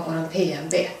och vi har vår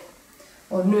PMB.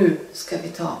 Och nu ska vi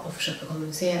ta och försöka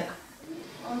kommunicera.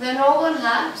 Om det är någon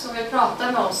här som vill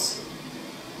prata med oss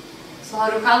så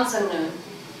har du chansen nu.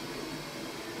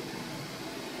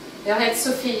 Jag heter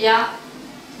Sofia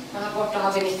och här borta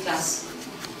har vi Niklas.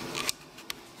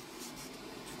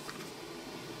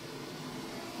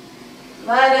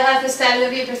 Vad är det här för ställe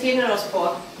vi befinner oss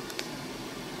på?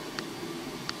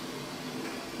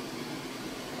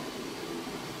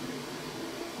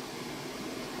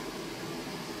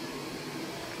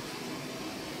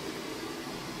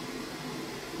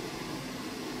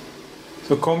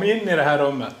 Så kom in i det här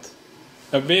rummet.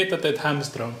 Jag vet att det är ett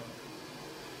hemskt rum.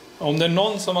 Om det är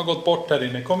någon som har gått bort här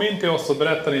inne, kom in till oss och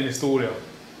berätta din historia.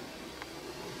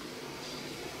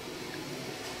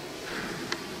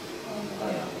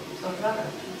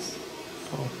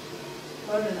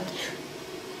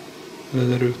 Det är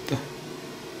där ute.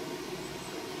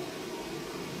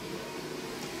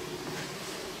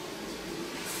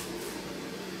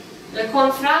 Jag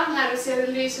kom fram här och ser det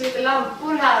lyser lite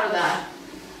lampor här och där.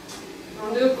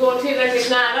 Om du går tillräckligt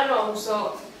nära dem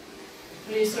så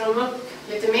lyser de upp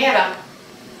lite mera.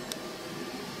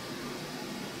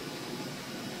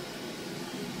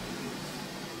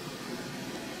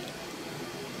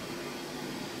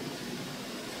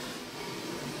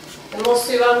 Det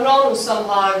måste ju vara någon som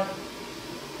har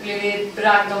blivit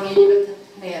bragd om livet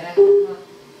nere.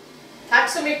 Tack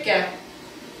så mycket.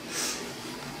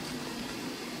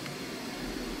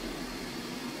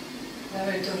 Jag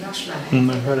var ute och rasslar. Jag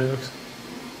hör det också.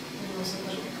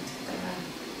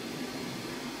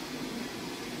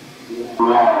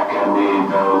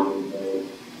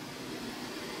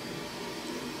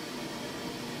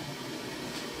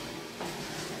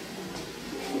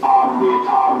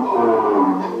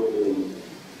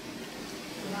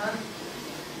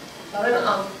 Var det en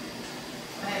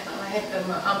vad heter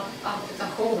det?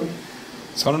 Amputation?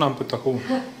 Sa du en amputation?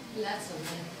 Lät som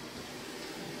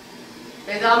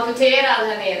det. Är du amputerad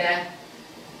här nere?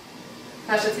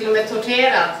 Kanske till och med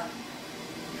torterad?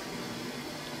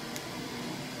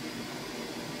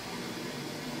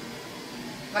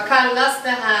 Vad kallas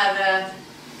det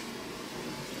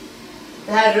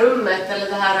här rummet eller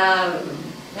det här,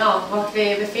 ja, vart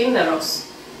vi befinner oss?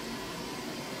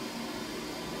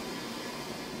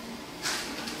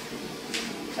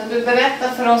 Kan du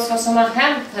berätta för oss vad som har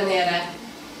hänt här nere?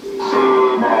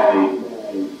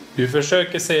 Vi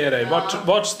försöker se dig.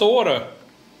 Vart står du?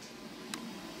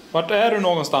 Vart är du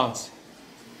någonstans?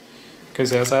 Kan jag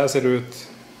säga så här ser det ut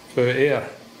för er.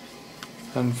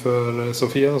 Men för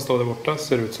Sofia som står där borta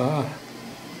ser det ut så här.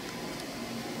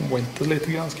 Och inte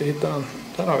lite grann ska jag hitta den.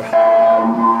 Där har vi.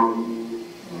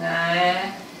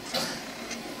 Nej.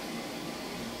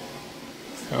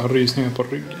 Jag har rysningar på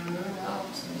ryggen.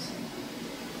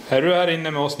 Är du här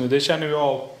inne med oss nu? Det känner vi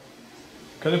av.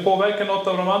 Kan du påverka något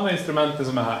av de andra instrumenten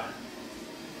som är här?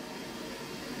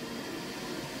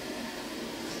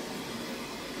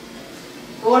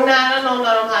 Gå nära någon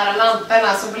av de här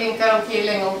lamporna så blinkar de till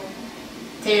en gång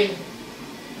till.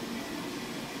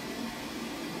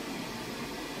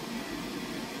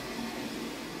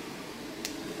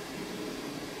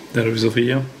 Där har vi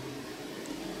Sofia.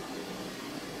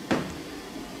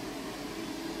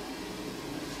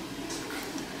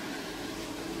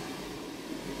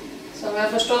 Som jag har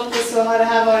förstått det så har det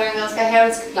här varit en ganska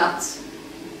hemsk plats.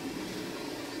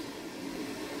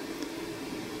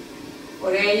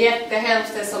 Och det är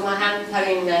jättehemskt det som har hänt här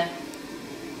inne.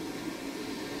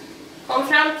 Kom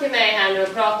fram till mig här nu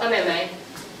och prata med mig.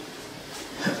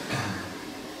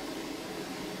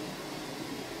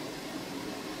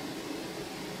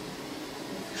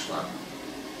 Försvann.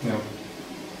 Ja.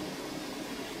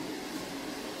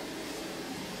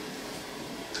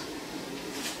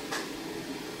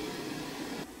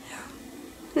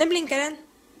 Nu blinkar den.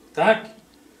 Tack.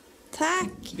 Tack.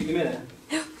 Fick du med det?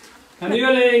 Ja. Kan du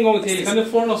göra det en gång till? Kan du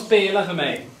få den att spela för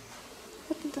mig?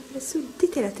 Jag vet inte varför det är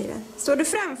suddigt hela tiden. Står du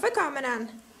framför kameran?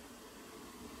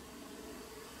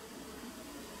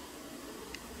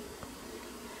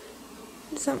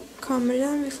 Som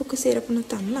kameran vill fokusera på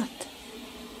något annat.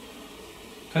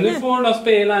 Kan du få den att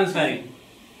spela en sväng?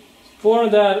 Få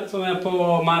den där som är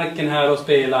på marken här och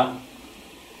spela.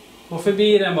 Gå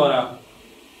förbi den bara.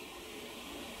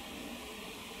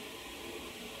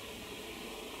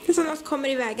 Det är som något kommer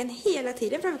i vägen hela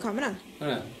tiden framför kameran.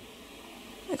 Ja.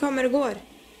 Det kommer och går.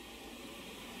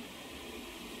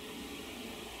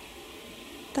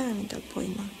 Där har vi inte hållit på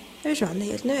innan. Det försvann det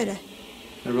helt. Nu är det. Är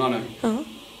det bra nu? Ja.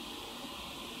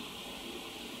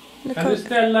 Kan du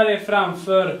ställa dig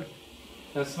framför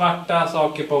den svarta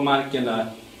saker på marken där?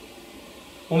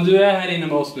 Om du är här inne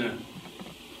med oss nu.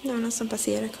 Det var någon som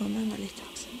passerar kameran där lite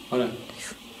också. Har du?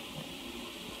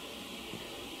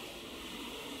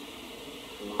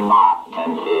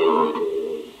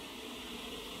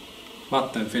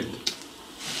 Vattenfyllt.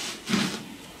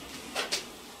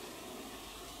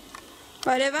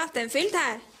 Var det vattenfyllt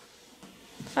här?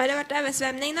 Har det varit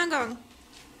översvämning någon gång?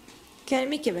 Kan det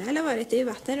mycket väl ha varit i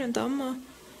vatten runt om och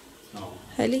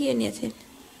här ligger ner till.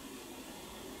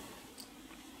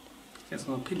 Det är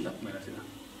som att pilla på mig hela tiden.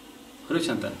 Har du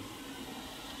känt det?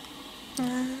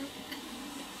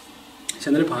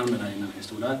 Känner du på armen där innan vi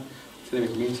stod där? Känner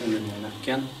du min, känner du i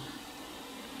nacken?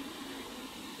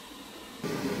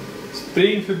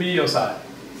 Spring förbi oss här.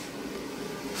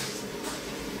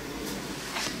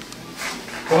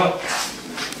 Kolla.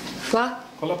 Va?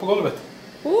 Kolla på golvet.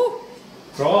 Oh,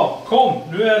 Bra, kom,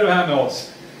 nu är du här med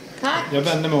oss. tack. Jag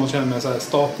vänder mig och känner mig så här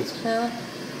statisk. Ja.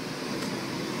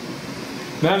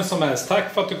 Vem som helst,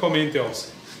 tack för att du kom in till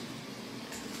oss.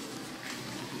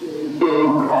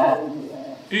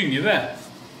 Yngve.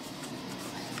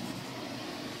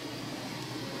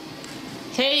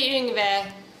 Hej Yngve.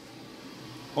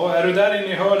 Är du där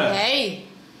inne i hörnet? Hej.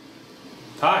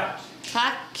 Tack.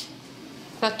 Tack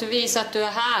för att du visar att du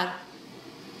är här.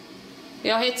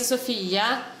 Jag heter Sofia.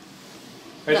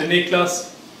 Jag heter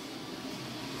Niklas.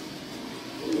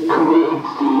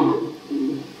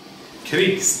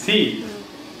 Krigstid.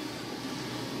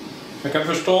 Jag kan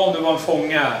förstå om du var en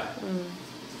fånge här.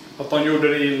 Att de gjorde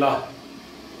det illa.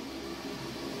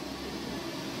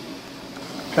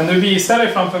 Kan du visa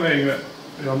dig framför mig, Yngve?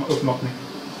 Jag har uppmappning.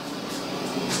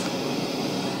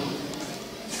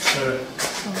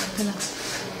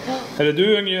 Är det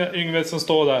du, Yngve, som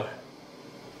står där?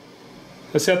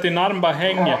 Jag ser att din arm bara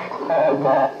hänger.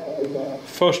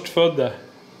 Förstfödde.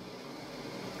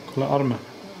 Kolla armen.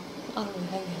 Armen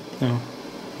hänger. Ja.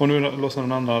 Och nu lossar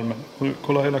den andra armen. Och nu,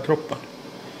 kolla hela kroppen.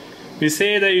 Vi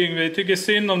ser dig, Yngve. Vi tycker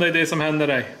synd om dig, det som händer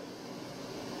dig.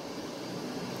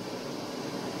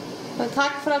 Men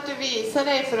tack för att du visar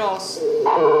dig för oss.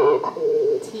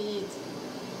 Tid.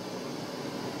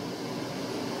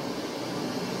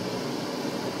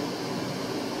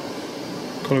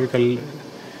 Kolla vilka...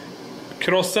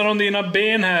 Krossar de dina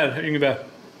ben här, Yngve?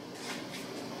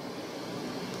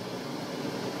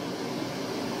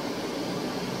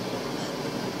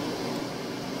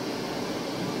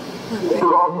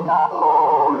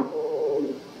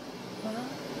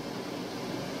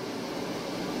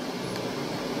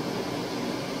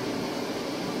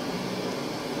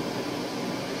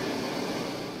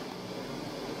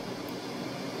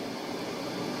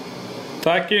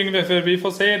 Tack Yngve, för vi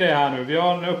får se det här nu. Vi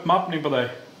har en uppmappning på dig.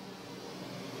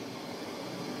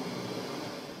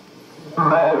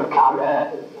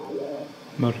 Mörkare.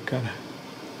 Mörkare.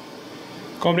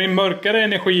 Kommer in mörkare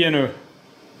energier nu.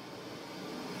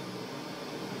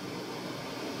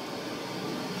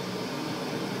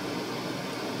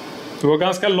 Du var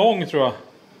ganska lång, tror jag.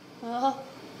 Ja.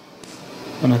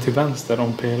 Den är till vänster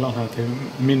om pelaren här, till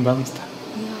min vänster.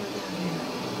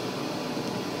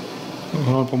 Den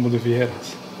håller på att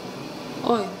modifieras.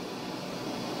 Oj.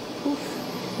 Uff,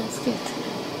 läskigt.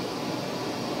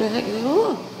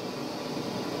 Åh.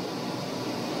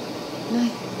 Nej.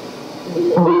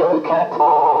 Vilket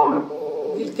håll.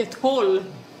 Vilket håll.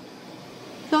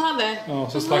 Så han det. Ja,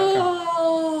 så stack han.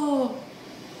 Åh.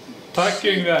 Tack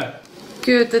Yngve.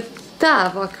 Gud, det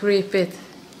där var creepigt.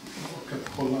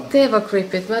 Det var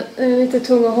creepigt, men det är lite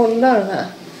tung att hålla den här.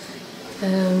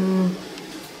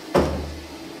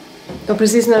 Och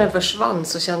precis när den försvann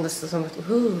så kändes det som ett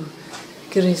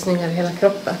grysningar i hela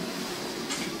kroppen.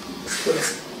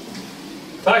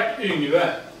 Tack Yngve!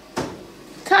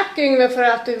 Tack Yngve för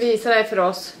att du visar dig för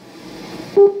oss.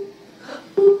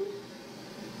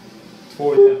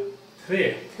 2 igen.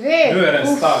 3. Nu är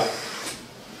den stark.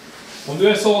 Om du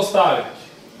är så stark.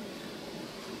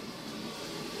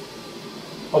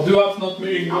 Har du haft något med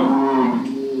Yngve?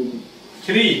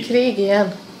 Krig. Krig igen.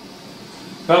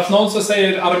 Vi har haft någon som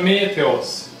säger armé till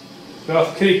oss. Vi har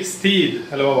haft krigstid,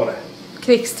 eller vad var det?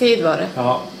 Krigstid var det.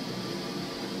 Ja.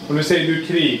 Och nu säger du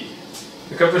krig.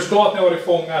 Du kan förstå att ni har varit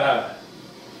fångar här.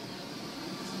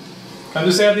 Kan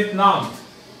du säga ditt namn?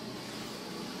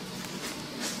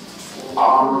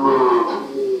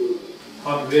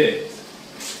 Han vet.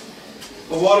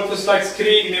 Och vad var det för slags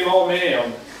krig ni var med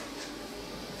om?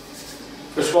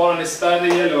 Försvarar ni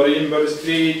Sverige eller var det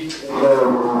inbördeskrig?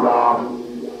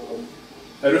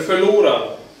 Är du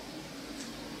förlorad?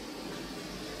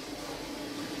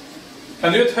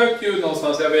 Kan du ett högt ljud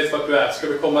någonstans så jag vet vart du är? Ska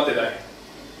vi komma till dig?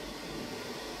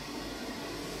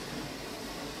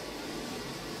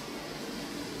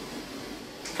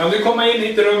 Kan du komma in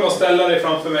hit i rummet och ställa dig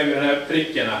framför mig med den här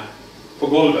pricken här på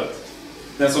golvet?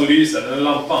 Den som lyser, den är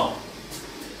lampan.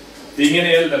 Det är ingen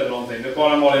eld eller någonting, det är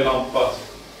bara en vanlig lampa.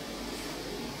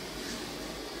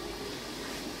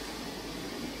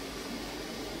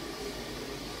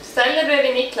 Ställ dig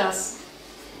bredvid Niklas.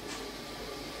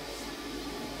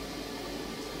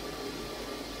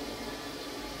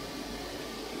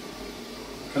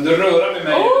 Kan du röra med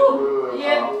mig?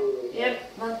 Hjälp,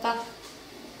 vänta.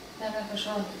 Den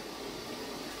försvann.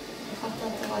 Jag fattar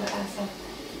inte vad det är så.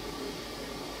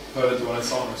 Hörde inte vad den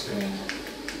sa nu.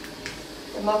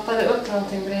 Jag mappade upp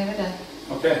någonting bredvid dig.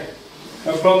 Okej.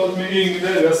 Jag har pratat med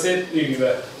Yngve, jag har sett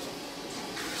Yngve.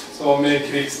 Som var med i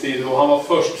krigstid och han var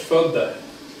förstfödd där.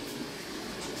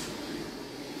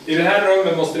 I det här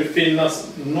rummet måste det finnas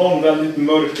någon väldigt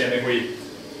mörk energi.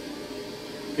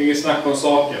 Inget snack om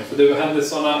saken, för det hände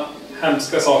sådana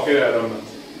hemska saker i det här rummet.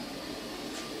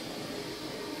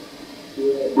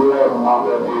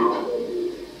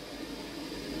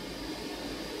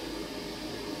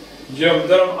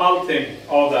 Gömde de allting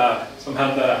av det här som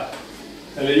hände här?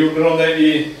 Eller gjorde de det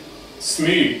i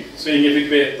smyg så ingen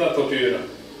fick veta tortyren?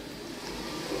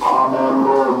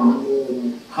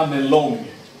 Han är lång.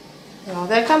 Ja,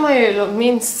 det kan man ju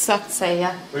minst sagt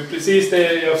säga. Det var precis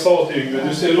det jag sa till Yngve.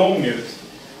 Du ser lång ut.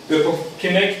 På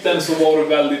Kinecten så var du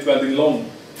väldigt, väldigt lång.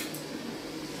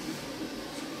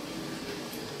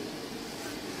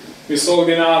 Vi såg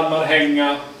dina armar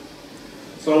hänga.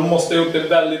 Så de måste ha gjort det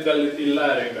väldigt, väldigt illa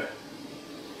här, Yngve.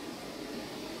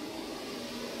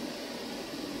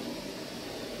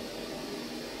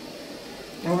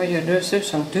 Ja, vad gör du? Ser ut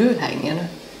som du hänger nu.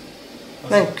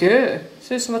 Men gud,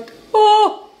 ser ut som att...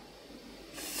 Åh!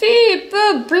 Fy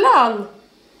bubblan!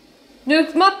 Nu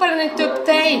mappar den inte upp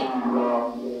dig.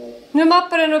 Nu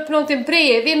mappar den upp någonting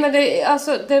bredvid, men det,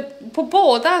 alltså, det på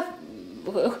båda.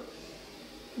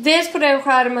 Dels på den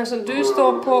skärmen som du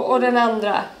står på och den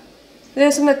andra. Det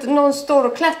är som att någon står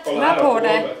och klättrar på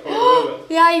dig.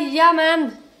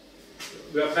 Jajamän!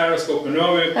 Vi har periskop, men nu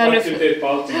har vi aktivitet på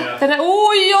allting här. Den är,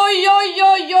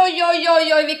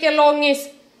 oj, vilken långis!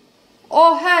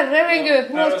 Åh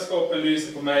herregud! Periskopen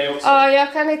lyser på mig också. Ja,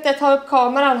 jag kan inte ta upp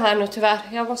kameran här nu tyvärr.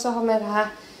 Jag måste ha med det här.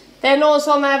 Det är någon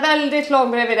som är väldigt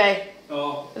lång bredvid dig.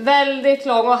 Ja. Väldigt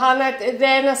lång och det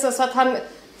är nästan så att han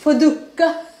får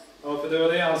ducka. Ja, för det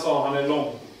var det han sa, han är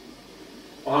lång.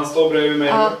 Och han står bredvid mig.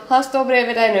 Ja, han står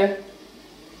bredvid dig nu.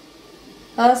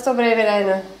 Han står bredvid dig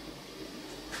nu.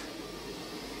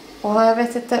 Och jag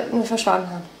vet inte, nu försvann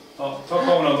han. Ja, ta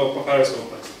kameran då på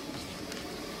periskopet.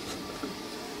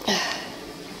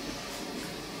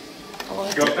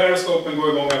 Ja, periskopen går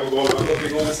igång här på golvet. Jag går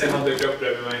igång och sen han dyker upp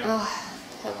bredvid mig.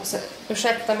 Jag måste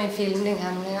ursäkta min filmning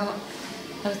här, men jag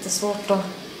har lite svårt att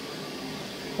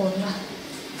hålla.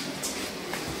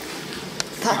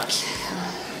 Tack.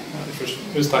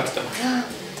 Nu stack den. Ja,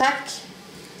 tack.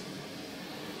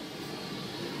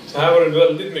 Så här var det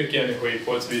väldigt mycket energi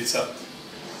på ett vitt sätt.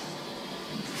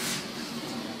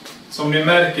 Som ni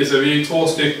märker så är vi 2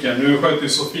 stycken. Nu sköter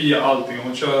Sofia allting.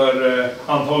 Hon kör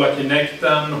handhålla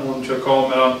Kinecten, hon kör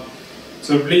kameran.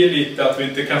 Så det blir lite att vi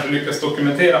inte kanske lyckas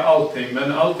dokumentera allting.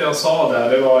 Men allt jag sa där,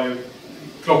 det var ju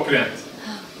klockrent.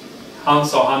 Han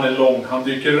sa han är lång, han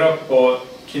dyker upp på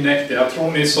Kinecten. Jag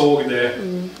tror ni såg det.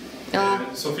 Ja.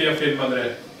 Sofia filmade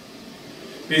det.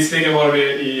 Visserligen var vi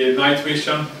i Night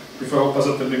Vision. Vi får hoppas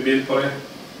att det blir bild på det.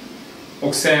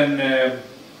 Och sen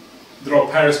drar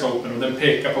periskopen och den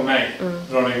pekar på mig.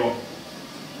 Drar den igång.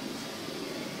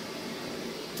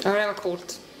 Ja, det var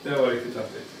coolt. Det var riktigt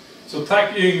häftigt. Så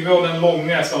tack Yngve och den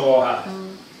långa som var här.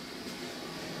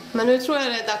 Men nu tror jag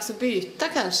det är dags att byta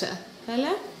kanske,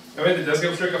 eller? Jag vet inte, jag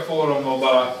ska försöka få dem att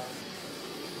bara...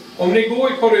 Om ni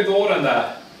går i korridoren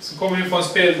där så kommer ni få en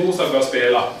speldosa att börja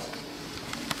spela.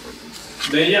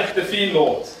 Det är en jättefin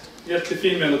låt.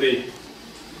 Jättefin melodi.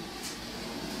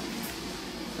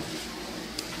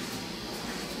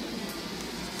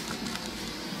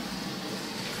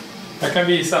 Jag kan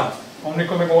visa. Om ni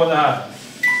kommer gå det här.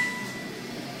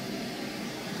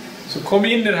 Så kom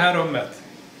in i det här rummet.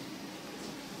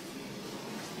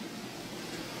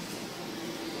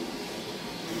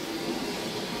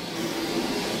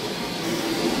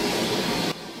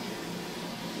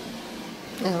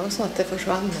 Ja, så att det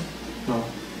försvann. Ja.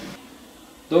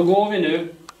 Då går vi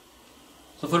nu.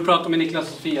 Så får du prata med Niklas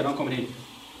och Sofia, de kommer in.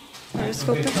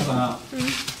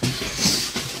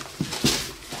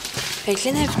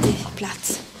 Verkligen häftig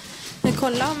plats. Men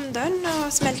kolla om dörren har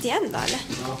smält igen då, eller?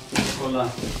 Ja, kolla.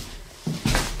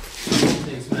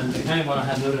 Det kan ju vara den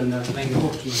här dörren där längre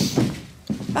bort.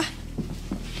 Va?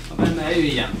 Ja, men den är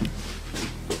ju igen.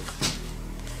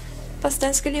 Fast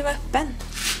den skulle ju vara öppen.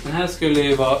 Den här skulle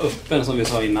ju vara öppen som vi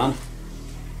sa innan.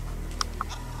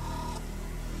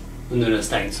 Och nu är den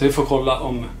stängd. Så vi får kolla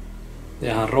om det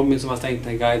är han Robin som har stängt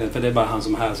den guiden. För det är bara han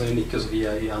som är här. Så är Nicke och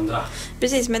Sofia i andra.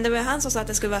 Precis, men det var han som sa att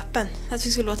den skulle vara öppen. Att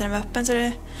vi skulle låta den vara öppen. Så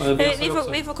det...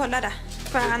 vi får kolla det.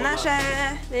 För annars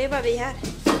är det är bara vi här.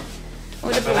 Och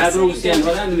det den här drogs igen.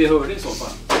 Var den vi hörde i så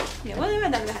fall? Ja, det var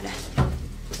den vi hade.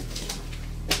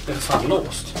 Det är fan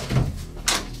låst.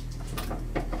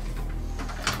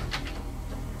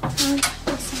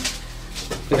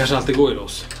 Det kanske alltid går i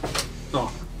lås.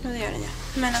 Ja. Ja, det gör den, ja.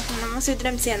 Men alltså, man måste ju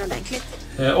drämt sig igen ordentligt.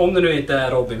 Om det nu inte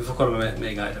är Robin, vi får kolla med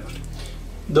guiden först.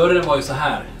 Dörren var ju så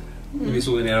här. När vi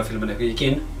såg den ner och filmen när vi gick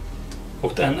in.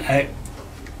 Och den är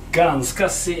ganska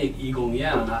seg i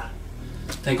gångjärnen här.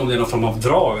 Tänk om det är någon form av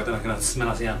drag att den har kunnat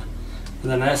smällas igen.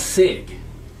 Men den är seg.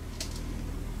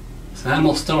 Så här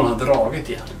måste någon ha dragit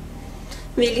igen.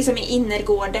 Vi är liksom i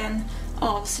innergården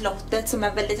av slottet som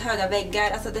är väldigt höga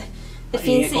väggar. Alltså det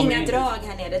finns inga drag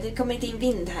här nere. Det kommer inte in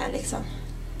vind här liksom.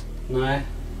 Nej.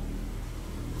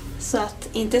 Så att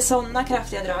inte sådana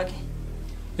kraftiga drag.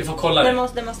 Vi får kolla det.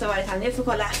 Det måste ha varit här. Vi får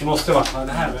kolla. Det måste vara. Ja,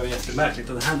 det här var jättemärkligt.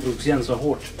 Och det här drogs igen så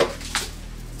hårt.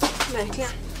 Verkligen.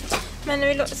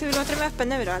 Men ska vi låta dem öppen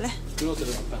nu då, eller? Vi låter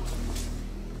dem öppen.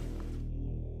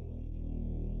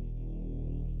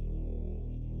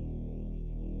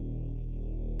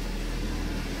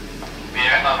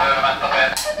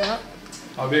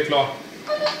 Ja, vi är klara.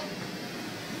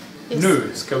 Yes.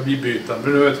 Nu ska vi byta.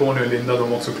 Nu är Tony och Linda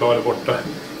de också klara borta.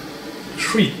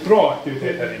 Skitbra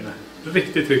aktivitet här inne.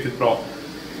 Riktigt, riktigt bra.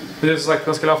 Men det är som sagt,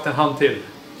 man skulle haft en hand till.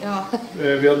 Ja.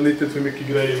 Vi hade lite för mycket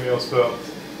grejer med oss för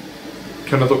att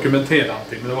kunna dokumentera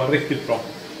allting. Men det var riktigt bra.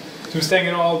 Så vi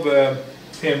stänger av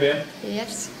TV:n.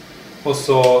 Yes. Och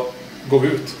så går vi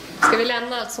ut. Ska vi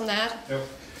lämna allt som det är? Ja.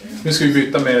 Nu ska vi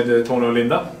byta med Tony och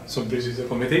Linda som precis har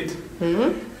kommit hit.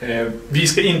 Vi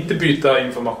ska inte byta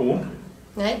information.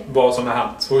 Nej. Vad som har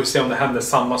hänt. Så får vi se om det händer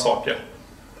samma saker.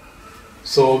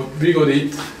 Så vi går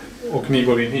dit och ni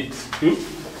går in hit.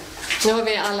 Nu har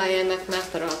vi alla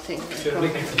EMF-mätare och allting.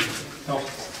 Ja.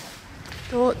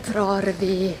 Då drar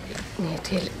vi ner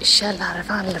till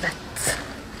källarvalvet.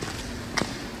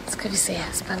 Ska vi se,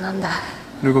 spännande.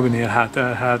 Nu går vi ner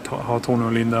här. Här har Tony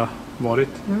och Linda varit.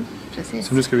 Precis.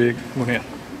 Så nu ska vi gå ner.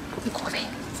 Nu går vi.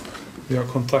 Vi har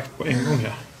kontakt på en gång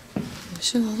här. Nu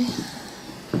kör vi.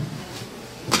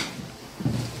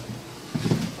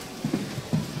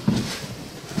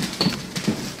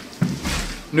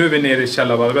 Nu är vi nere i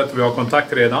källarvalvet och vi har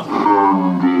kontakt redan.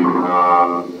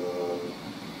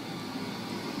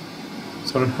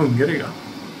 Så är den hungriga.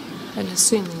 Eller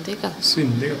syndiga.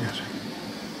 Syndiga kanske.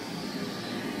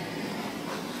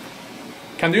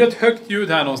 Kan du göra ett högt ljud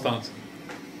här någonstans?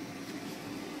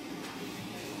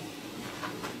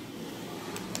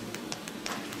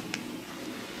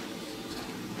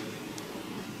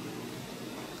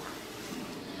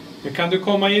 Kan du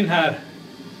komma in här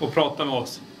och prata med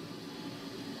oss?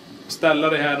 Ställa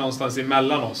dig här någonstans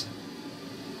emellan oss.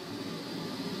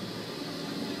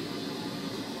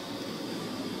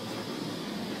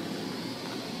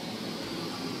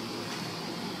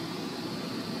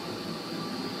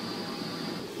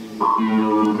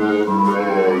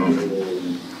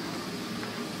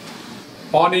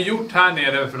 Vad har ni gjort här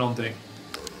nere för någonting?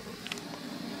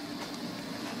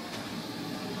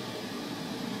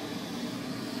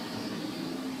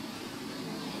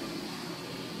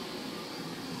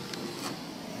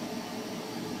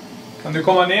 Kan du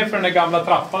komma ner för den där gamla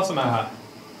trappan som är här?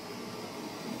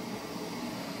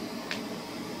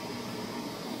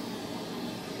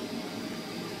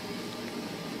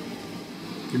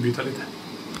 Vi byter lite.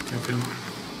 Kan jag filma?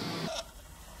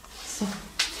 Så.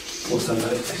 Och sen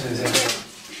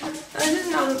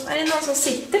Är det någon som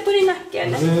sitter på din nacke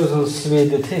eller? det är ju som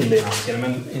svider till i nacken,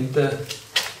 men inte...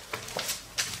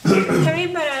 Kan vi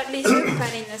bara lysa upp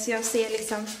här inne så jag ser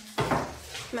liksom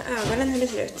med ögonen hur det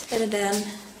ser ut? Är det den?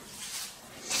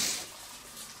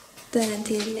 Där är en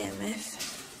till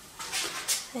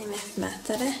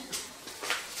EMF-mätare.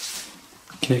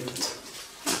 Knäckt.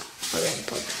 Och den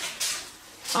på.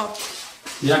 Ja.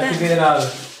 Vi aktiverar...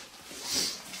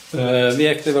 vi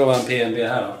aktiverar vår PNB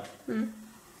här då. Mm.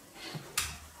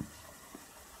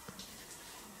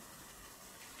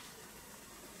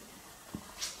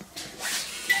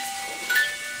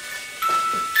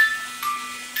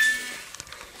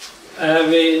 Är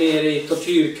vi nere i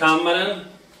tortyrkammaren.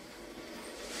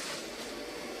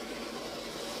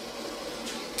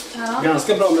 Ja.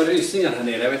 Ganska bra med rysningar här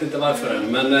nere, jag vet inte varför än,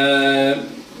 men...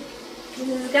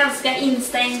 Ganska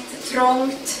instängt,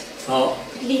 trångt. ja.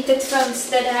 Litet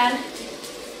fönster där.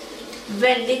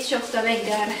 Väldigt tjocka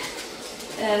väggar.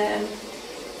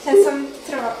 Känns som...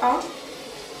 Ja.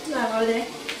 När var det?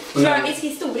 Tragisk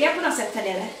historia på något sätt här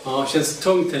nere. Ja, känns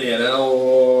tungt här nere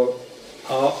och...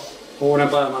 ja, håren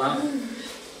på armarna.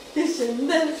 Jag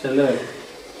kände. Kände du?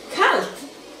 Kallt.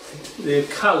 Det är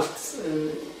kallt,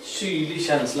 kylig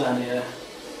känsla här nere.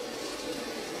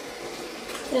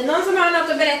 Är det någon som har något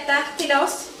att berätta till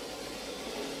oss?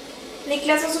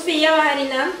 Niklas och Sofia var här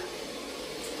innan.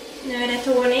 Nu är det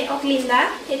Tony och Linda,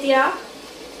 heter jag.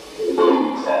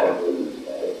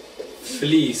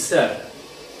 Fliser.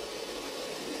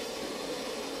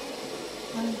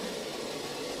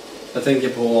 Jag tänker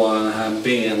på den här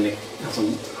ben, alltså,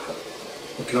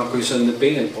 och knackar ju sönder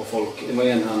ben på folk. Det var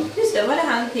en han... Just det, var det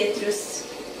han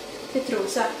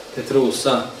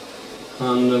Petrosa.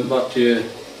 Han vart ju...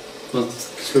 man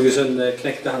slog ju sönder,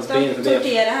 knäckte hans ben för ben. De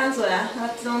torterade han så, ja.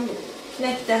 Att de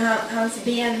knäckte hans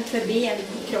ben för ben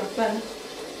i kroppen.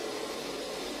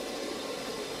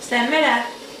 Stämmer det?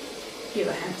 Gud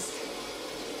vad hemskt.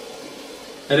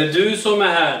 Är det du som är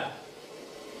här?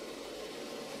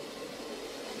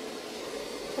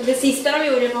 Och det sista de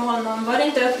gjorde på honom var det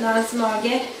inte att öppna hans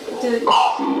mage.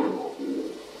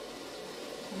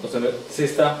 Och sen det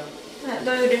sista.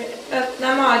 De gjorde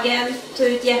öppna magen, tog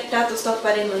ut hjärtat och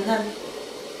stoppade i munnen.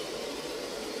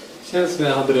 Känns som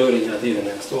jag har beröring hela tiden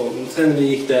när jag står. Sen vi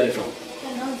gick därifrån.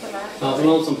 Ja, det var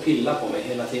någon som pillar på mig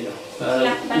hela tiden. Så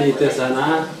här, lite så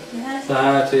här, nej. Så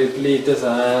här, typ lite så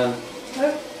här.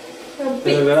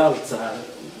 Överallt så här.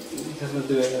 Det känns som att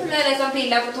du är... Vem är det som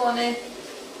pillar på Tony?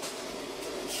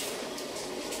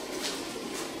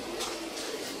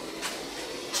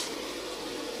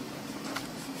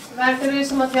 Verkar det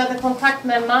som att jag hade kontakt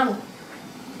med en man.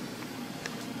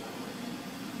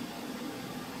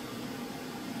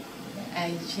 Det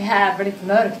är jävligt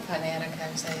mörkt här nere kan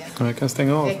jag säga. Ja, jag kan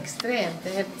stänga av. Extremt, det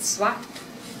är helt svart.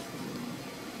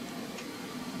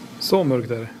 Så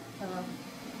mörkt är det. Ja.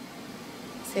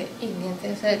 Ser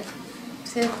ingenting,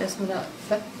 ser inte som några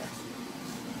fötter.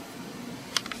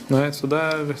 Nej, så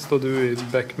där står du i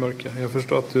bäckmörker. Jag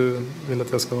förstår att du vill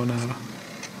att jag ska vara nära.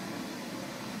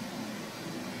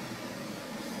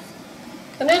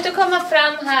 Kan du inte komma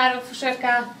fram här och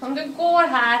försöka, om du går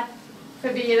här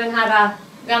förbi den här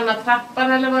gamla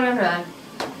trappan eller vad det nu är,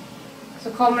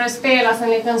 så kommer det spelas en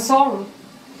liten sång.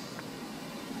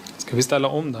 Ska vi ställa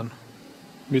om den?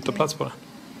 Byta plats på den?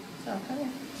 Ja, kan jag.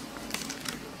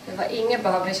 Det var ingen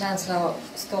behaglig känsla att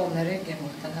stå med ryggen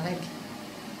mot den här väggen.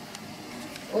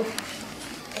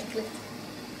 Äckligt.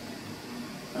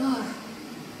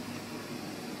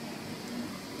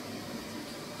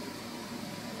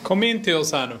 Kom in till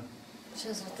oss här nu. Det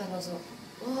känns som att den var så...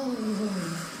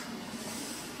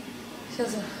 Det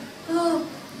känns så...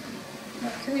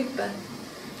 Jag kryper.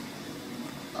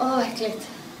 Äckligt.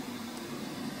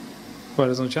 Vad är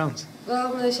det som känns? Ja,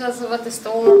 men det känns som att det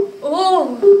står...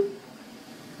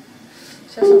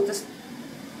 Det känns som att det...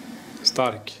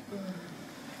 Stark.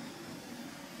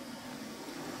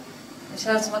 Det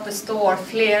känns som att det står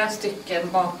flera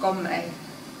stycken bakom mig.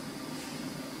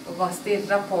 Och bara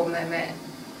stirrar på mig med...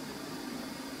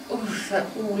 så här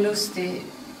olustig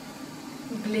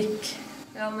blick.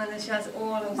 Ja, men det känns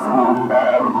olustigt.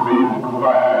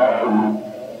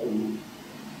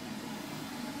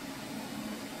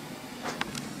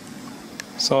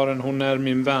 Saren, hon är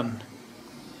min vän.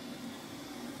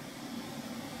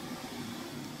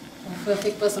 Jag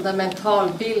fick bara sån där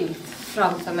mental bild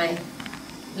framför mig.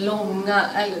 Långa,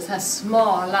 eller så här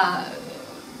smala.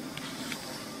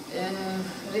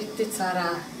 Riktigt så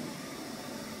här...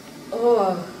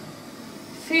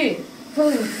 Fy!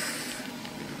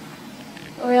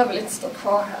 Och jag vill inte stå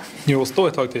kvar här. Jo, stå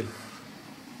ett tag till.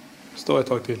 Stå ett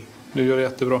tag till. Du gör det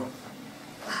jättebra.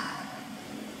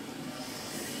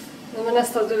 De är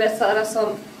nästan, du vet, så här som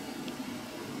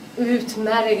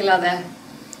utmärglade.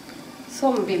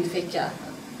 Som bild fick jag.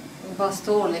 De bara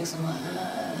står liksom.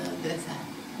 Det är så här.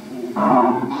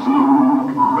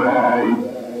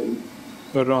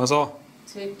 Hörde du vad han sa?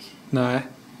 Tyck. Nej,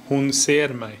 hon ser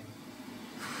mig.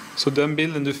 Så den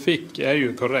bilden du fick är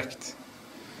ju korrekt.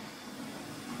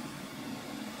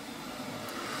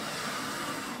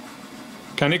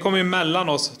 Kan ni komma emellan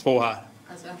oss två här?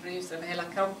 Alltså jag fryser över hela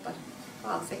kroppen.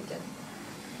 Ansiktet.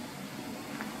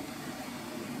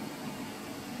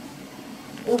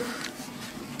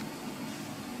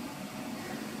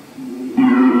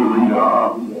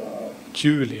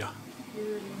 Julia.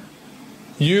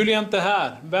 Julia är inte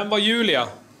här. Vem var Julia?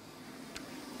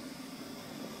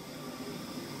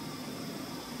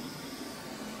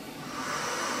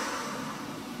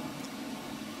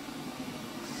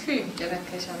 Fy, vilken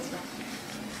äcklig känsla.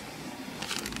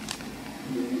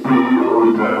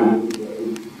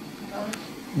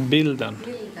 Bilden.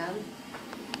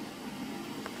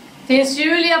 Finns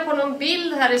Julia på någon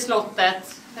bild här i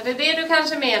slottet? Är det det du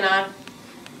kanske menar?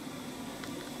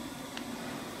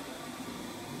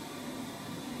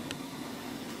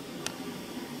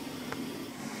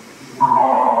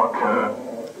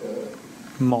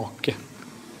 Make.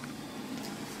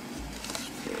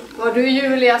 Var du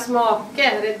Julias make?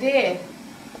 Är det det?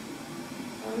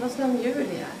 Vad som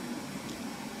Julia?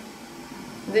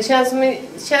 Det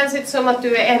känns inte som att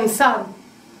du är ensam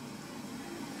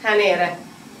här nere.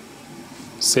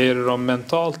 Ser du dem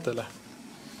mentalt eller?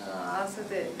 Ja, alltså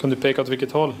det... Kan du peka åt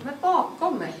vilket håll? Men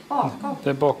bakom mig. Bakom. Det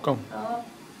är bakom. Ja.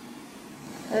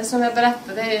 Det är som jag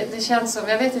berättade. Det känns som...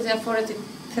 Jag vet inte, jag får det till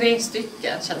 3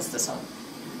 stycken känns det som.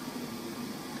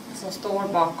 Som står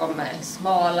bakom mig.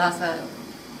 Smala, så här,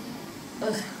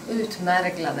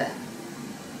 utmärglade.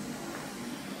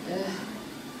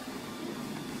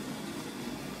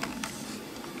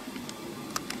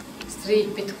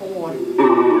 Stripigt hår.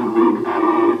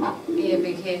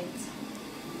 Evighet.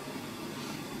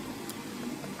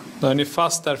 Då är ni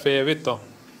fast där för evigt då.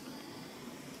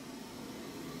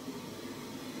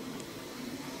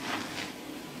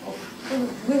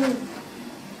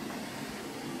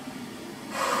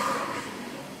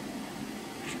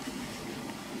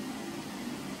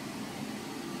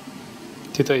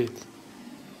 Titta hit.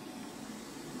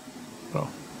 Bra.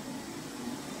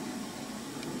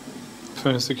 För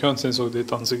en sekund sen såg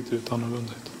ditt ansikte ut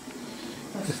annorlunda ut.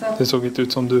 Det såg inte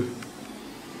ut som du.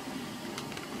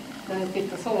 Ska ni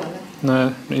titta så eller?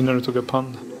 Nej, innan du tog upp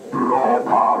handen.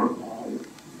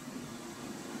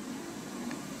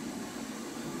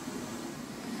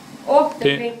 Och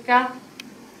det blinkar.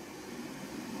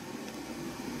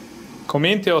 Kom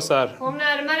in till oss här. Kom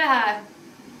närmare här.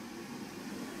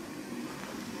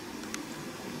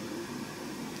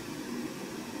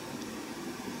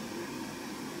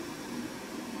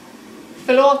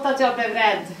 Förlåt att jag blev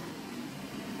rädd.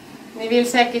 Ni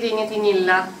vill säkert ingenting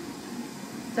illa.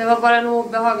 Det var bara en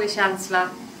obehaglig känsla.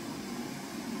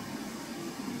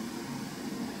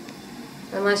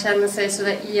 När man känner sig så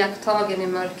där iakttagen i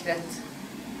mörkret.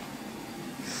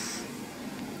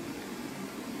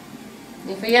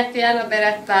 Ni får jättegärna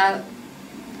berätta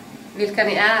vilka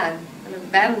ni är. Eller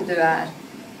vem du är.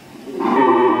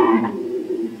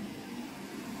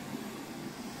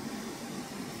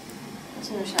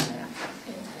 Så nu känner jag.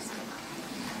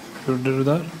 Gjorde du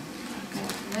där?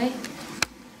 Nej.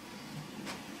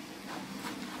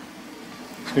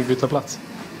 Ska vi byta plats?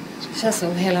 Det känns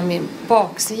som hela min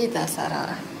baksida så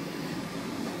här.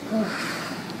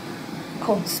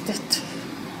 Konstigt.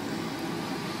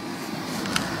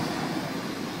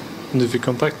 Du fick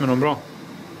kontakt med någon bra?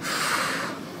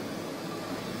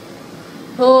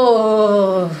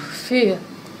 Fy.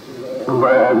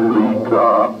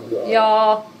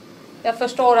 Ja, jag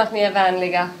förstår att ni är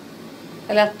vänliga.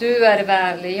 Eller att du är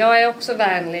vänlig. Jag är också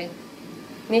vänlig.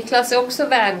 Niklas är också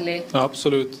vänlig. Ja,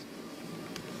 absolut.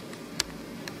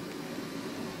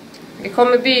 Vi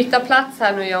kommer byta plats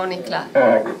här nu, jag och Niklas.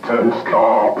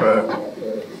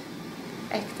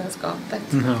 Äktenskapet.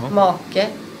 Ja. Make.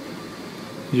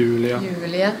 Julia.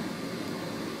 Julia.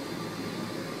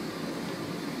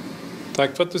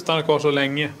 Tack för att du stannar kvar så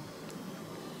länge.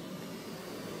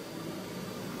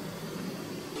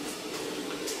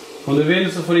 Om du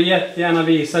vill så får du jättegärna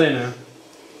visa dig nu.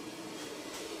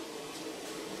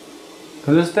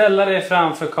 Kan du ställa dig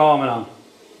framför kameran?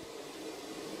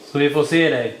 Så vi får se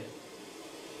dig.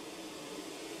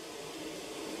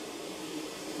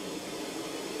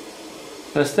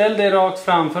 Ställ dig rakt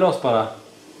framför oss bara.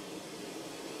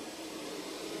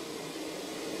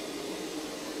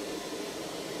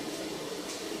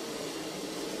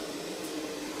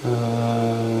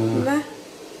 Va?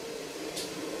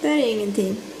 Där är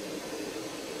ingenting.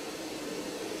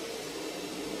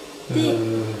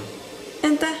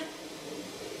 Vänta.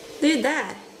 Det är där.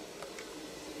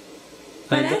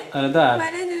 Är det där? Vad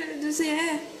är det du ser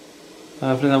här?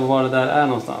 Jag funderar på var det där är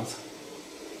någonstans.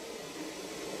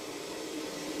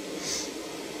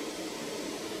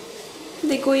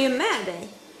 Det går ju med dig.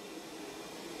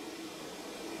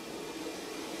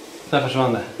 Där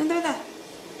försvann det. Vänta.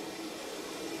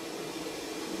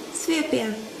 Svep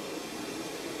igen.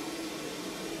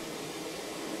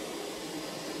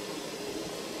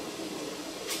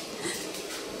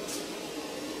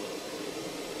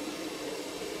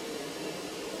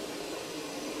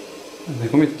 Det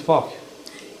kommer inte tillbaka.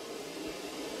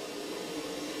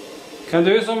 Kan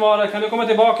du som var där, kan du komma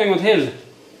tillbaka en gång till?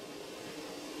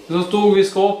 Du stod vid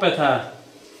skåpet här.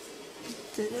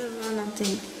 Det där var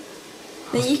någonting.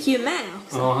 Den gick ju med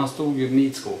också. Ja, han stod ju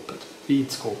vid skåpet.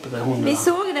 Vid skåpet där hon. Vi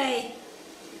såg dig.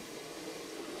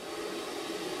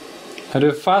 Är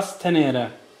du fast här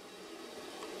nere?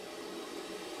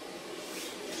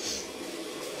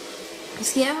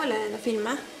 Ska jag hålla den och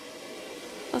filma?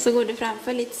 Och så går du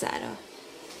framför lite så här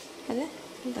då. Eller?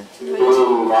 Vänta.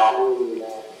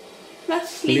 Va?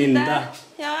 Linda.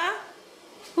 Ja.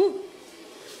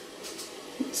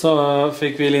 Så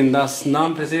fick vi Lindas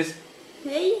namn precis.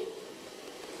 Hej.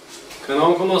 Kan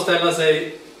någon komma och ställa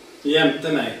sig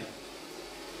jämte mig?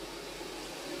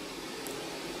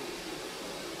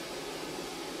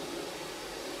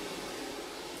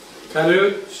 Kan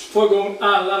du få igång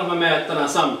alla de här mätarna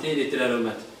samtidigt i det här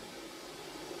rummet?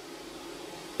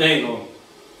 En gång.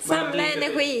 Samla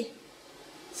energi.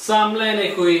 Samla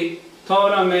energi. Ta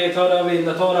det av mig, ta det av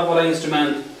Linda, ta det av våra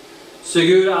instrument. Sug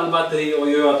ur all batteri och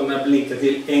gör att de här blinkar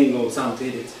till en gång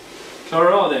samtidigt.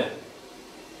 Klarar du av det?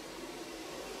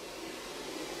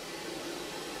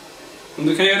 Om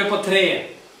du kan göra det på 3.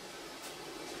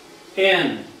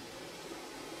 1.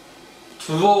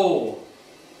 2.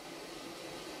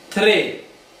 3.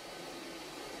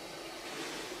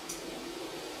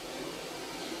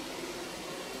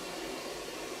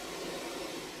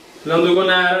 Eller om du går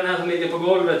nära den här som ligger på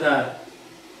golvet här.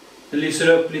 Det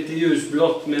lyser upp lite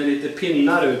ljusblått med lite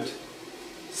pinnar ut.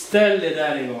 Ställ dig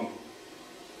där en gång.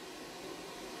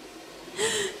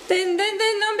 Den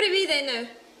någon bredvid dig nu.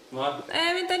 Va?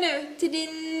 Vänta nu. Till din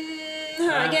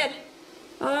höger.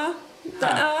 Ja.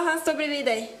 Ja, han står bredvid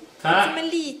dig. Här. Som en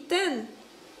liten.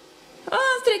 Ja,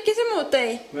 han sträcker sig mot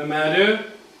dig. Vem är du?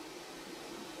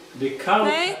 Det är kallt.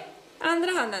 Nej,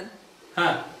 andra handen.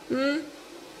 Här.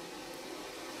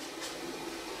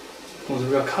 Måste det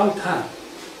bli kallt här?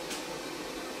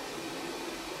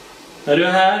 Är du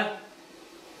här?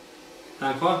 Är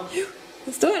han kvar? Jo,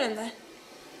 då står den där.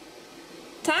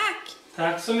 Tack!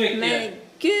 Tack så mycket. Men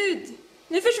gud!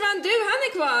 Nu försvann du, han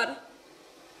är kvar.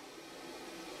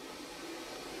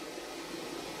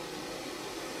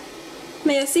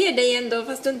 Men jag ser dig ändå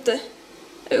fast du inte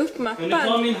är uppmappad. Men du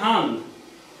tar min hand.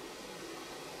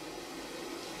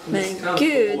 Men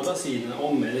gud. Båda sidorna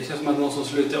om mig. Det känns som att någon som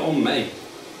sluter om mig.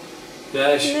 Nu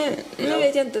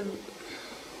vet jag inte.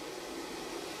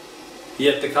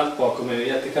 Jättekallt bakom mig och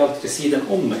jättekallt vid sidan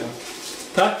om mig.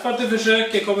 Tack för att du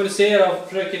försöker kommunicera och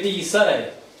försöker visa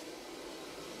dig.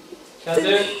 Kan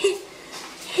du?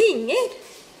 Hänger.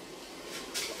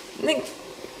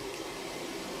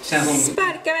 Känns som...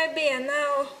 Sparka med benen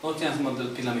och... Det känns som att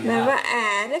du pillar mig Men här. vad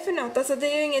är det för något? Alltså det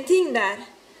är ju ingenting där.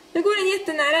 Nu går den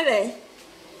jättenära dig.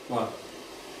 Var?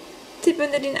 Typ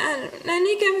under din arm. Nej, nu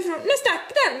gick jag ifrån. Nu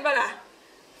stack den bara.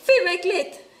 Fy vad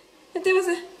äckligt. Jag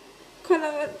måste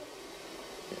kolla vad...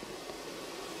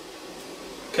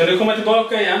 Kan du komma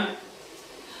tillbaka igen?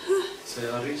 Så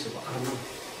jag ryser på armen.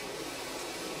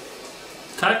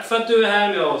 Tack för att du är här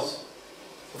med oss.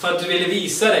 Och för att du ville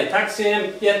visa dig. Tack så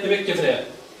jättemycket för det.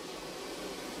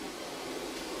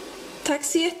 Tack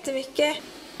så jättemycket.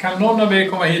 Kan någon av er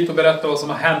komma hit och berätta vad som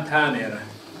har hänt här nere?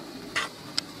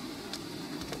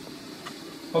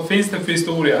 Vad finns det för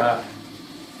historia här?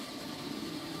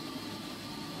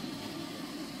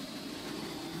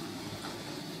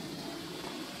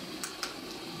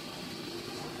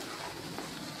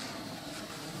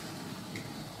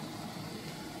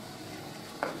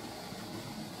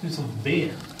 Det är som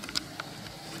ben.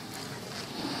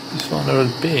 Det svarar väl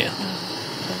ben?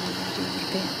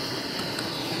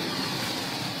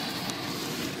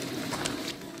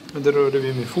 Men det rörde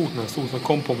vid min fot när jag stod som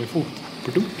kom på min fot.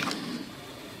 Parduk.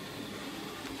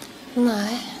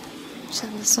 Nej, det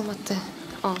kändes som att det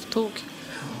avtog.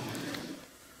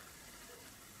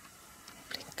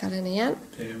 Blickar den igen.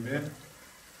 Det är en ben.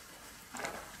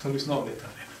 Ta och lyssna av lite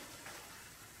här inne.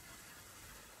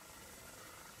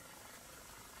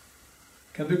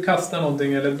 Kan du kasta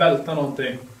någonting eller välta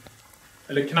någonting?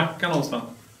 Eller knacka någonstans?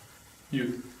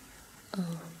 Ljud. Ja.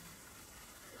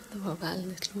 Det var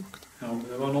väldigt lågt. Ja,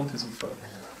 det var någonting som föll.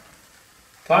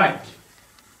 Tack!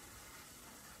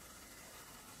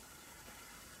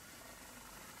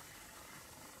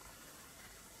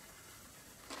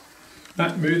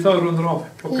 Nej, men vi tar och rundar av.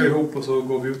 Plockar ihop och så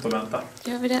går vi ut och väntar.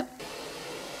 Gör vi det?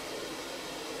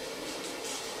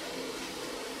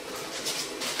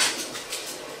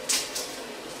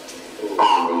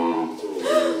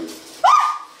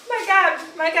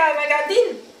 My god,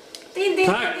 din.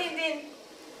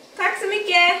 Tack så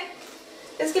mycket.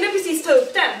 Jag skulle precis ta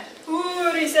upp den.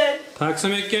 Ryser. Tack så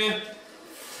mycket.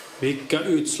 Vilka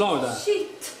utslag där.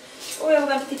 Shit. Jag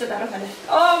vågar inte titta där heller.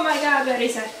 Oh my god, jag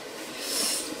ryser.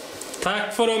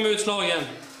 Tack för de utslagen.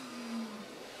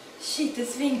 Shit, det är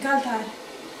svinkallt här.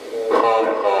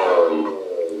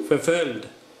 Förföljd.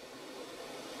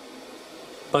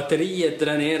 Batteriet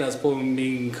dräneras på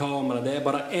min kamera. Det är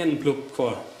bara en plupp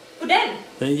kvar. På den?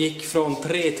 Den gick från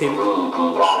 3 till...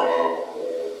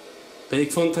 Den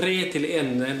gick från 3 till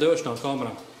 1. Den dör snart,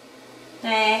 kameran.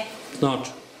 Nej.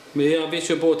 Snart. Men vi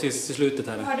kör på till slutet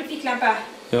här. Har du ficklampa?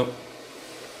 Ja.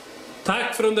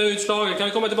 Tack för de där utslagen. Kan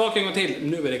vi komma tillbaka en gång till?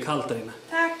 Nu är det kallt där inne.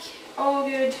 Tack. Åh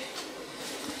gud.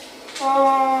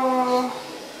 Åh.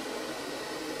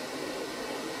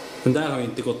 Den där har ju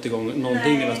inte gått igång.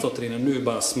 Någonting när jag har stått där inne. Nu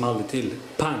bara small det till.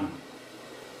 Pang.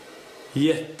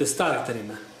 Jättestarkt där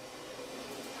inne.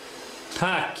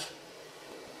 Tack.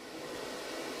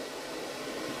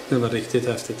 Det var riktigt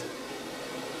häftigt.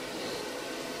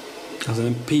 Alltså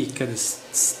den pikade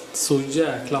så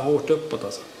jäkla hårt uppåt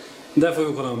alltså. Där får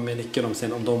vi kolla med Nicke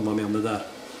sen om de var med om det där.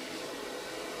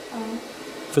 Mm.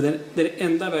 För det är det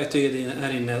enda verktyget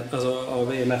här inne alltså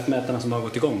av EMF-mätarna som har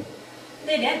gått igång.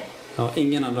 Det är det. Ja,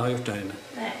 ingen andra har gjort det här inne.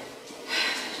 Nej.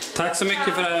 Tack så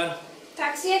mycket för det här.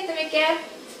 Tack så jättemycket.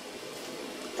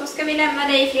 Då ska vi lämna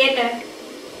dig i fred.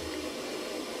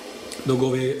 Då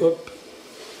går vi upp.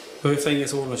 Vi har ju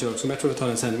fängelsehål och kör också, men jag tror vi tar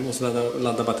den sen. Vi måste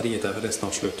ladda batteriet här för det är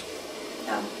snart slut.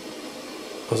 Ja.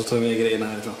 Och så tar vi grejerna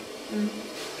härifrån. Mm.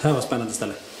 Det här var ett spännande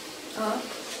ställe. Ja.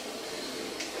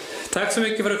 Tack så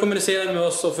mycket för att du kommunicerade med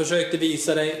oss och försökte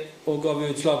visa dig och gav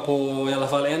utslag på i alla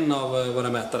fall en av våra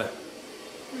mätare.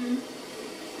 Mm.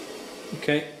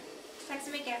 Okej. Tack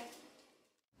så mycket.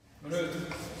 Men nu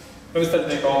har vi ställt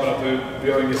ner kameran för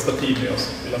vi har ingen stativ med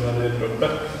oss. Vi lämnade det där uppe.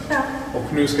 Ja.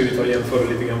 Och nu ska vi ta jämföra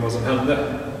lite grann vad som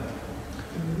hände.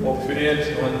 Och för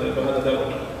er, vad hände där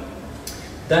borta?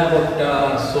 Där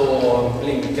borta så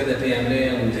blinkade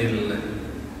PMD:n till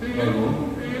ögon.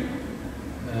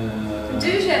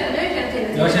 Du känner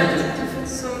till det? Jag känner till det.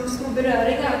 Som små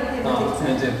beröringar. Ja,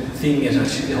 med typ finger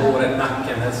i håret,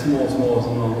 nacken, små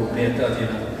som de petar hela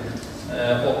tiden.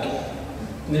 Och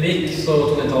när vi gick så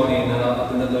tog det ett tag innan att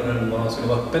den där dörren bara skulle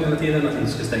vara öppen hela tiden, att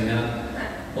inte skulle stänga.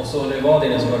 Och så när vi var där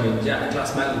inne så var det en jäkla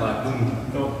smäll bara.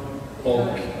 Ja. Och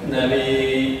när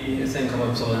vi sen kom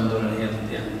upp så var den dörren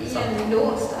helt igen. Igen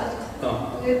låst allt. Ja.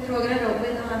 Vi frågade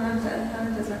Robin och han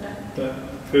inte svart där. Nej.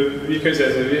 För vi kan ju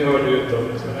säga så vi hörde ju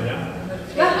dörren som igen.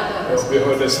 Ja. Och vi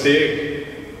hörde steg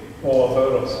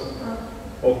ovanför oss.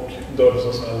 Ja. Och dörren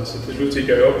som smällde. Så till slut gick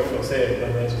jag upp för att se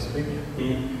vem det är som springer.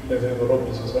 Det var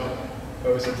Robin som sprang.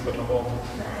 Jag visste inte vart han var.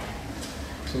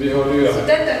 Så vi hörde ju... Så den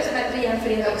dörren smällde igen för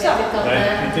er också?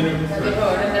 Nej, inte nu. Men vi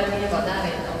hörde när vi var där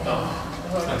inne. Ja.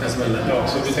 Att jag smällde. Ja,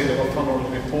 så vi tänkte, vad fan håller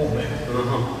vi på med?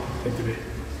 Tänkte vi.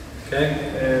 Okej.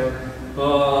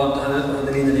 Vad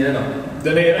hade ni inne nere då?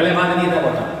 Den är, eller vad hade ni där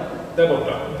borta? Där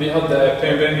borta. Vi hade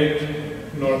PMB'n gick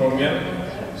några gånger.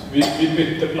 Så vi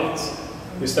bytte plats.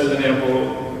 Vi ställde ner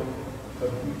på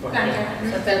backen.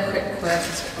 Så att den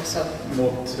sköts och så...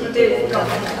 Mot...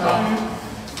 Ja.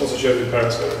 Och så körde vi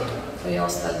paraskopen. Och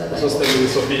jag ställde mig. Och så ställde vi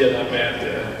Sofia där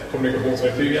med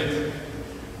kommunikationsverktyget.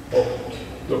 Och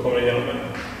då kommer det igenom en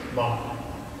man.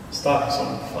 Stark som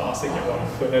fasiken var.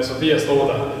 För när Sofia stod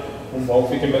där, hon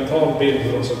fick en mental bild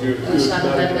hur hon såg ut. Jag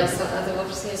kände nästan att det var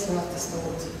precis som att det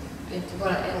stod inte bara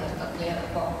en utan flera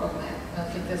bakom mig. Jag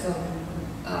fick det som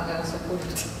ögon så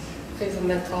fort. Det finns en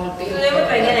mental bild. Men det var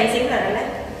väggen längst in där eller?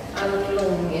 En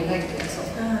lång i väggen så.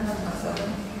 Alltså.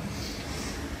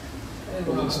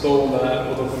 Och då står hon där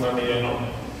och då kommer han igenom.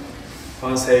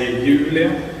 Han säger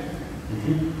Julia.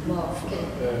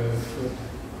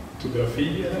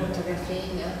 Fotografier.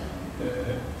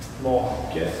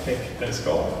 Make,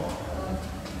 äktenskap.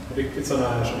 Riktigt sådana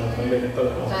här som man kan leta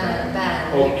där.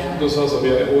 Och då sa så vi,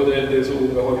 och det är så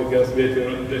obehagligt, jag vet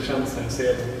ju, det känns när jag ser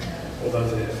det. Och den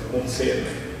säger, hon ser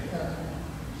det.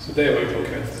 Så det var ju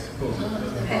klockrent.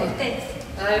 Häftigt.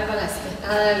 Ja, det var läskigt.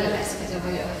 Ja, det var läskigt. Jag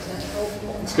var göra.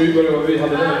 Ska vi börja vad vi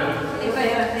hade där?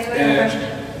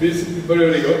 Vi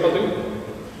började rigga upp alltihop.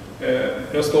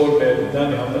 Jag står med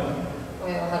den i handen. Och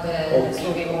jag hade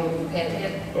slagit igång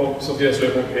PNB. Och Sofia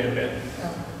slog igång PNB. Ja.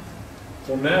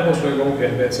 Och när hon slog igång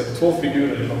PNB så är det 2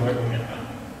 figurer i de här gångerna.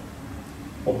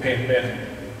 Och PNB,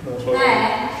 när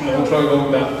hon slog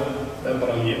igång den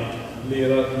bara lirar.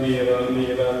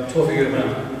 2 figurer med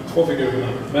den. 2 figurer.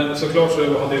 Men såklart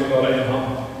så hade jag bara en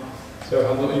hand. Så jag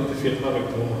hade nog inte filmat mig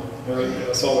på.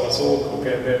 Jag sa vad jag såg och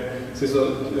PNB. Så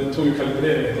den tog ju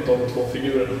kalibreringen på de 2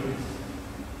 figurerna.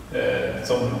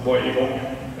 Som var igång.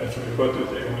 Eftersom vi sköt ut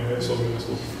det igång. Jag såg hur det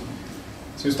stod.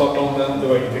 Så vi startade om den. Det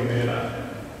var ingenting mer där.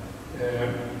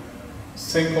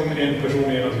 Sen kom en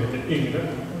person igen som heter Yngve.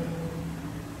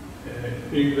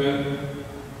 Yngve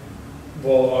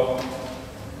var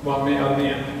med i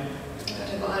armén.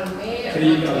 Det var armé.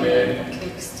 Armé.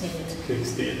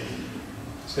 Krigstid.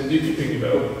 Sen dyker Yngve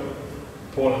upp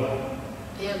på den där.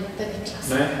 Inte Niklas.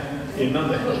 Nej, innan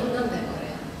det. Och innan det var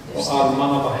det. Och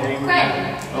armarna var hänger. Själv?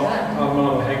 Ja,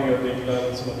 armarna var hänger och dinglar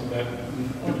som att de är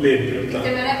ledbrutna.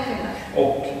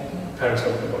 Och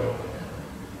periskopen var ju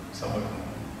samma gång.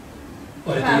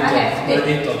 Var det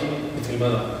ditåt vi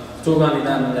filmade? Stod han i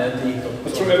den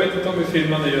ditåt? Jag vet inte om vi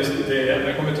filmade just det igen.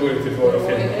 Jag kommer inte ihåg riktigt vad jag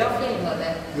filmade. Jag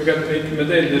filmade. Du kan tänka med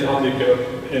dig när han dyker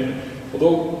upp in. Och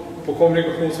då på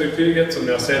kommunikationsverktyget som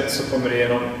ni har sett så kommer det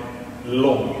igenom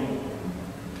lång.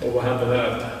 Och vad händer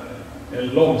där? En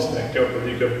lång sträcka upp och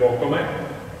dyker upp bakom mig.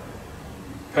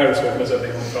 Periskopen sätter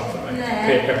igång framför mig.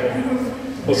 Pekar på mig.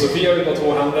 Och Sofia har ju bara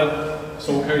 2 händer.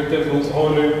 Så hon kan ju inte, hon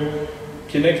har ju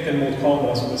Kinecten mot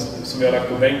kameran som vi har lagt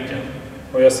på bänken.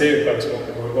 Och jag ser ju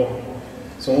periskopen gå igång.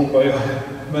 Så hon bara,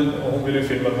 men hon vill ju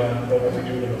filma med de här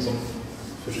figurerna som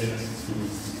försvinner.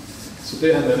 Så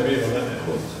det hände när vi var där.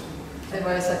 Det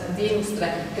var ju så att din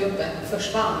sträckgubbe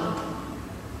försvann.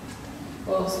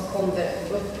 Och så kom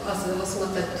det upp, alltså det var som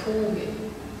att det tog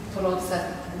på något sätt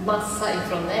massa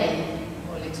ifrån dig.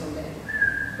 Och liksom det.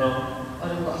 Ja. Och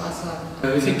det var alltså...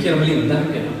 Vi fick genom Linda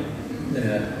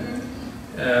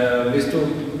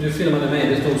du filmade mig,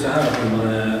 det stod så här och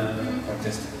filmade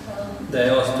faktiskt. Där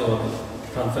jag står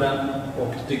framför den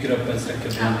och dyker upp en sträcka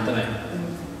och hämtar mig.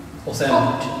 Och sen,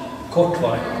 kort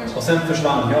var det. Och sen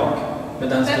försvann jag. Men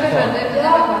den stod kvar.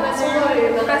 Ja, men så var det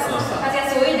ju. Fast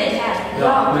jag såg ju dig här.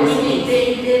 Ja, men inte...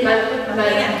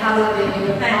 Men han hade ingen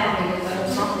uppfattning.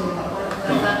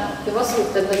 Det var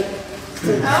slutet.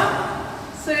 Ja,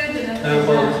 så är det. Den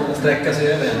får sträcka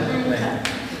sig över en.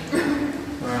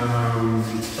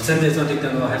 Och sen det som jag tyckte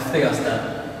var häftigast där.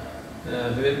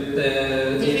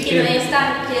 Du fick in en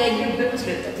stark gubbe på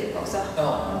slutet typ också.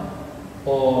 Ja.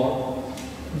 Och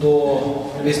då,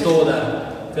 när vi står där,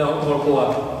 jag håller på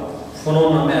att få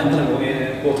någon att mäta den gång,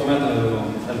 eller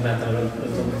mäta den runt.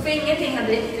 För ingenting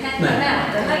hade hänt med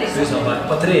mätarna liksom. Vi sa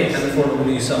bara, på 3 kan du få någon att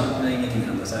lysa, men ingenting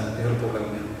hände så här. Vi höll på själva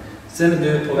gången. Sen är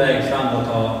du på väg fram och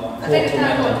ta 2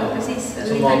 meter. Precis.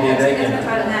 Som var vid väggen. Jag ska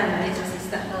ta den här med lite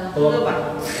sista. Och då bara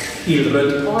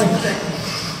illröd.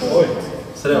 Oj.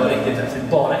 Så det var riktigt häftigt.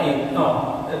 Bara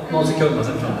någon sekund och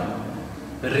sen fram.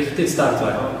 Men riktigt starkt var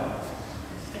det.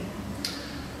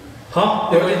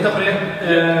 Ja, jag vill titta på det.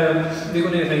 Vi går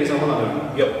ner i fängelseområdet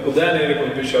nu. Ja, och där nere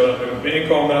kommer vi köra nu med en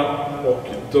kamera och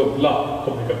dubbla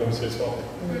kommunikationsredskap.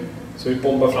 Så vi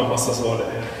bombar fram massa svar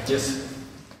där. Yes.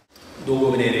 Då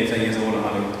går vi ner i fängelseområdet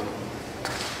allihop.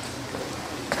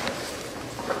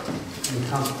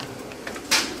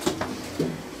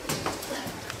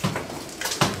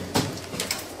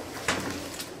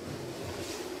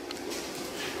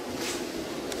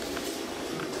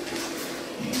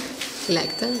 Lägg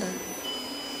den där.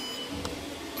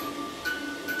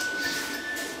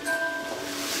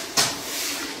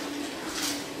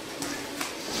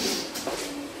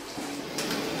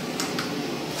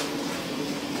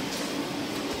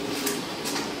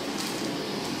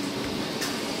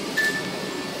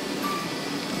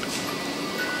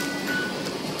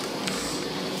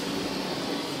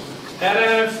 Här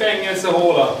är en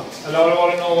fängelsehåla. Eller har det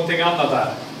varit någonting annat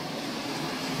där?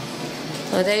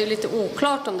 Ja, det är ju lite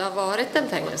oklart om det har varit en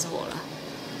fängelsehåla.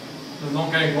 Men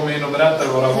någon kan ju komma in och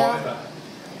berätta vad det har varit där.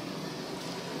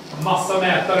 Massa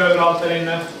mätare överallt där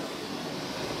inne.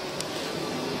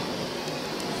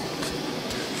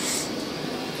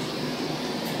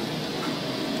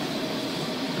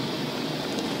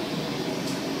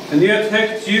 Men det är ett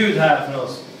högt ljud här för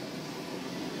oss.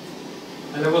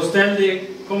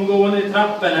 Eller kom gående i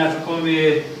trappen här så kommer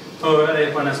vi höra det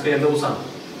på den här speldosan.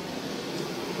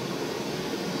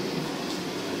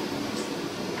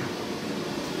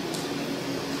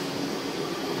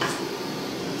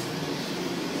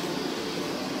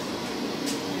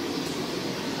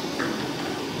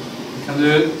 Kan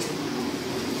du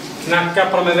knacka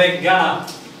på de här väggarna?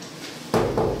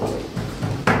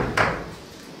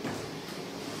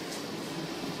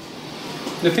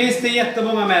 Nu finns det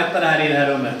jättemånga mätare här i det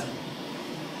här rummet.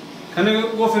 Kan du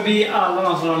gå förbi alla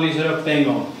de som de lyser upp en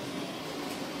gång?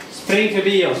 Spring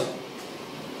förbi oss.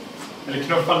 Eller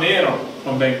knuffa ner dem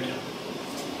från bänken.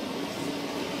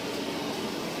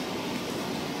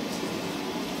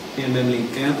 In med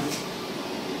blinken.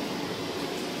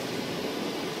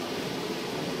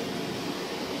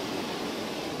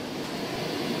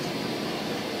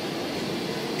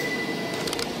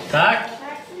 Tack.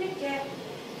 Tack så mycket.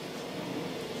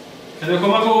 Kan du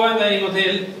komma gående en gång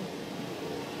till?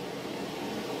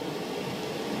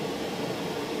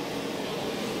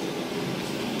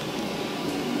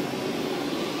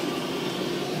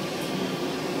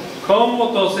 Kom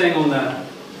mot oss en gång där.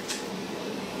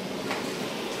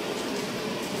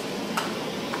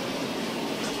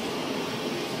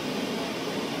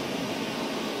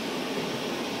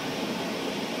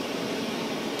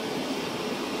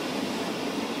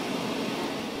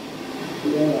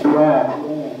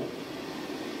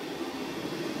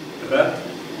 Rädd?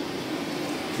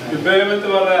 Du behöver inte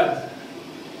vara rädd.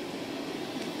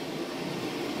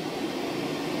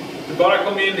 Du bara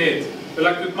kom in hit. Vi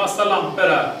har lagt ut massa lampor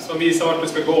här som visar vart du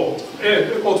ska gå.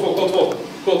 K2.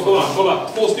 Kolla,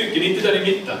 2 stycken, inte där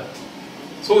i mitten.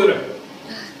 Såg du det?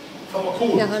 Fan vad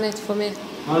coolt. Jag har inte få med.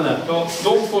 Ja, där. Ja,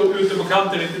 de får ute på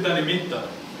kanten, inte där i mitten.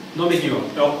 De gick igång.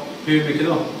 Ja, Hur mycket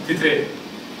då? till 3.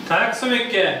 Tack så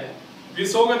mycket. Vi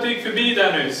såg att du gick förbi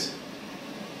där nyss.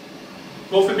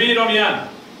 Gå förbi dem igen.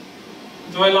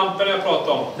 Det var lamporna jag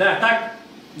pratade om. Där, tack.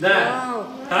 Där. Wow.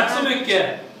 Tack så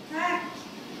mycket. Tack.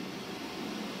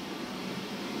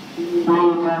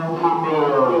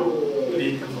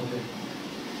 Liten någonting.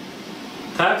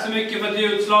 Tack så mycket för ett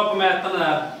utslag på mätarna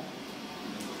där.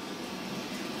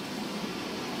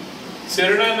 Ser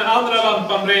du den andra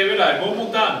lampan bredvid där? Gå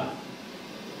mot den.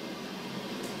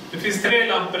 Det finns 3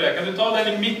 lampor där. Kan du ta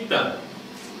den i mitten?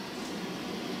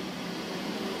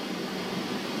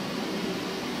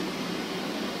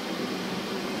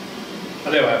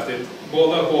 Ja, det var häftigt.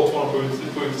 Båda K2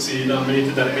 på utsidan, men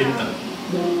inte där i mitten.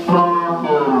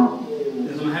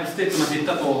 Det som är häftigt som man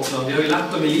tittar på också, vi har ju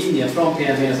lagt dem i linje från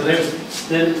PNB, så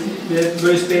det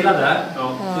börjar spela där.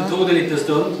 Ja. Det tog det lite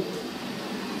stund.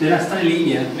 Det är nästan i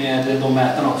linje med de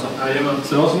mätarna också. Jajamän.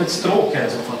 Så det var som ett stråk här i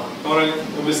så fall.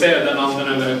 Om vi ser den andra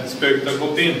när spöket har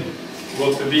gått in och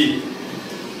gått förbi.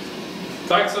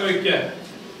 Tack så mycket.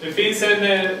 Det finns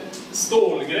en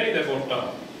stålgrej där borta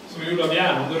som är gjord av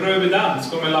järn. Om du rör vid den så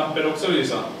kommer lampor också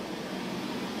lysa.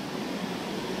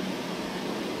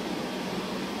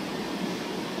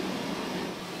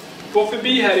 Gå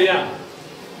förbi här igen.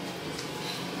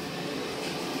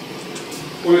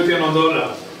 Och ut genom dörren.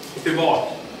 Och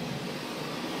tillbaka.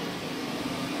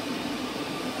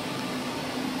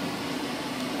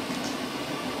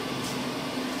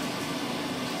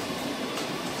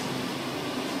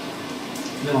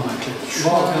 Det var märkligt.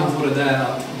 Vad kan få det där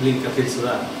att blinka till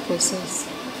sådär? Precis.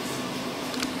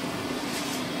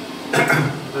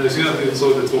 Det är synd att vi inte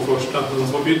såg de 2 första, men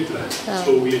de var yttre.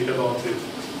 Stod likadant till.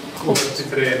 Kort till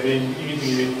 3, men ingenting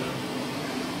i mitten.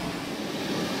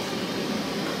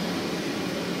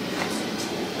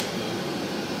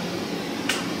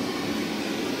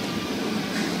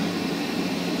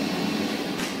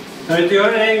 Kan du inte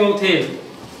göra det en gång till?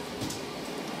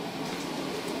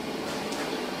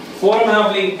 Får de här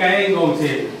att blinka en gång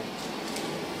till?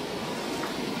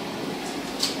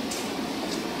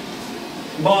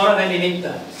 Bara den i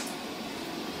mitten.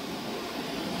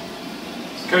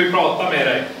 Ska vi prata med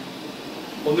dig?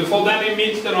 Om du får den i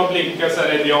mitten och blinkar så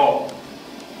är det ja.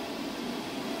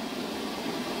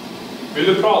 Vill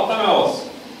du prata med oss?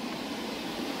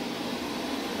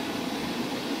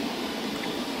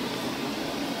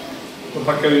 Då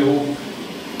packar vi ihop.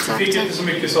 Vi fick inte så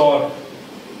mycket svar.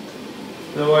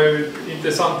 Det var ju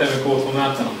intressant det med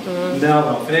K2-mätarna. Det var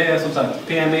bra, för det är som sagt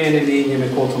PME i linje med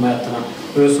K2-mätarna.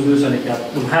 Och just som du sa Nika,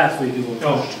 de här får ju gå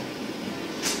först.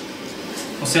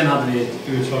 Och sen hade vi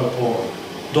utslag på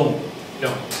dem. Ja.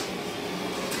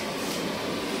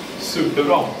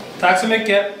 Superbra. Tack så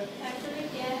mycket. Tack så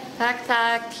mycket. Tack,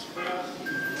 tack.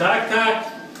 Tack, tack.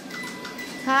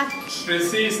 Tack.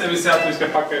 Precis när vi säger att vi ska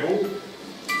packa ihop.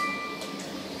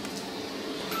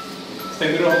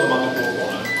 Stänger du av de andra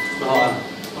pågående? Ja.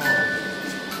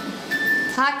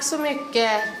 Tack så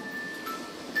mycket.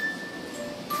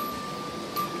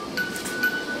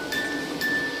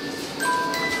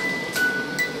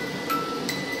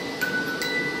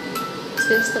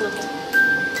 Finns det något?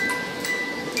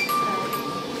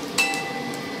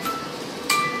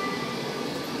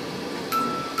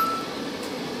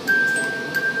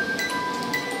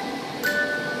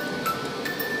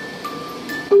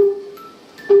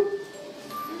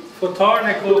 ta den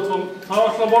här koden.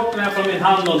 Slå bort den här från min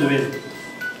hand om du vill.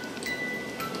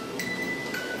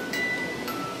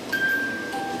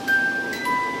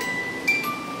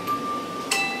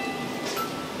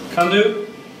 Kan du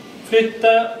flytta,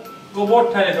 gå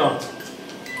bort härifrån?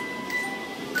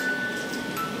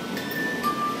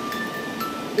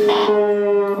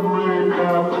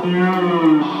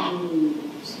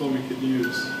 Så mycket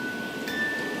ljus.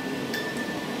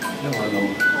 Det var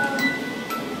långt.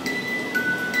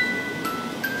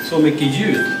 Så mycket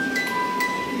ljud.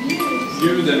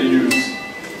 Ljud eller ljus?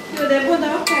 Jo, det är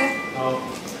både och här. Ja.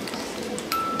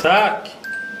 Tack!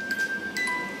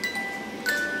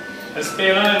 Jag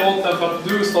spelar en låt för att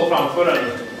du står framför den.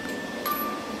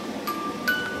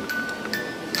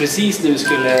 Precis när vi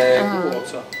skulle gå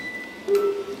också.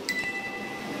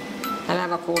 Det här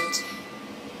var coolt.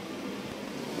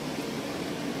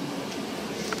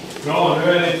 Bra,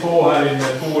 nu är ni två här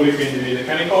inne, två olika individer.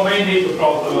 Kan ni komma in hit och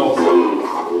prata med oss?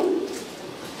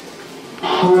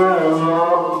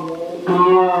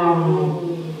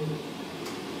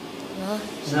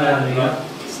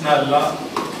 Snälla,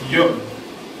 göm.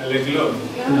 Eller glöm.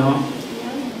 Ja.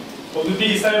 Om du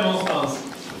visar dig någonstans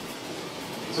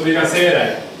så vi kan se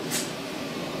dig.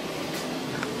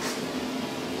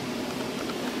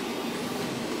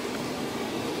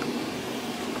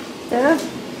 Ja.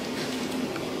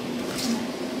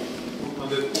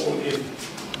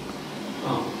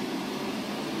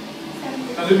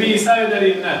 Kan du visa dig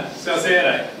där inne så jag ser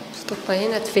dig? Stoppa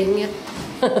in ett finger.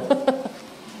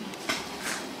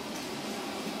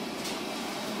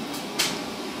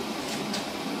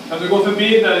 Kan du gå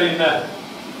förbi där inne?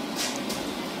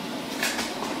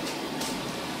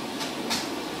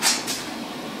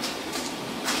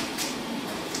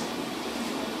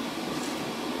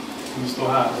 Du står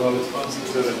här, du har ett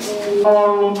fönster.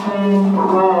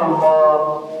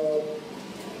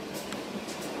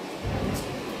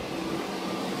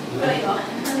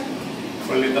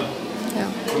 Får du lita? Ja.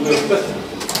 Håll öppet.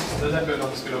 Det är därför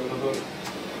jag skulle öppna dörren.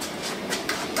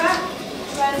 Va?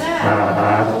 Vad är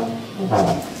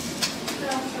det?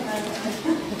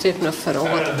 Typ något förråd.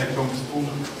 Här är den här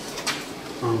kungsbonen.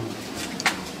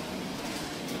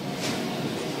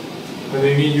 Men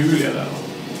det är ingen Julia där.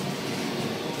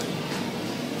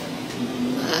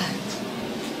 Nej.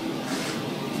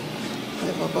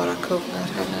 Det var bara kungar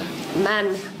eller...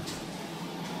 Men...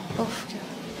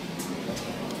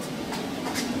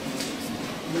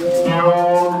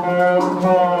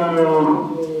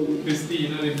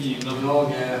 Kristina är givna.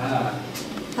 Jag är här.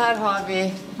 Här har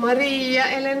vi Maria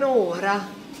Eleonora.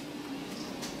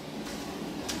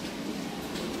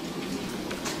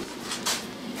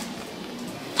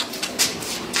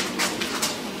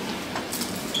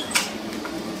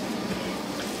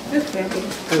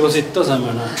 Ska vi gå och sitta sen med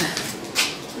den här?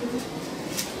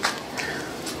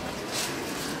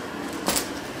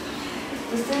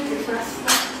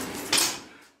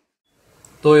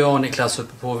 Då är jag och Niklas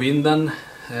uppe på vinden.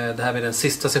 Det här är den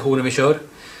sista sessionen vi kör.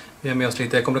 Vi har med oss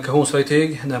lite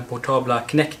kommunikationsverktyg. Den portabla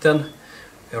knäkten.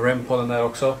 Vi har rem-podden där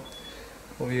också.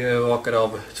 Och vi är övervakade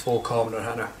av 2 kameror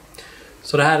här nu.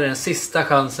 Så det här är den sista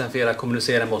chansen för er att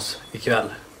kommunicera med oss ikväll.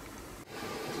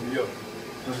 Vi gör.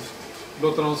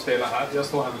 Låter någon spela här. Jag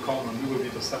står här med kameran. Nu går vi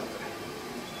dit och sätter dig.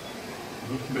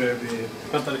 Bredvid.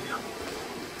 Vänta lite grann.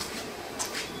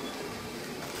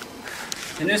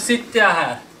 Nu sitter jag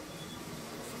här.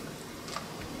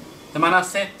 När man har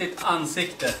sett ditt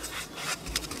ansikte.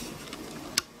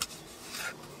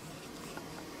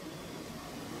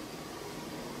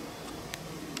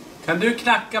 Kan du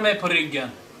knacka mig på ryggen?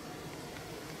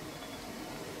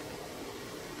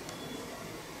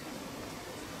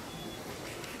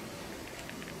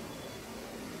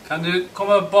 Kan du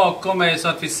komma upp bakom mig så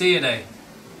att vi ser dig?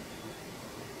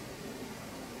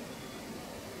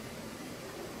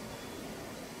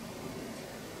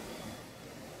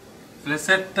 Eller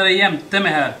sätta dig jämte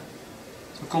mig här.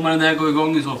 Så kommer den här gå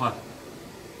igång i så fall.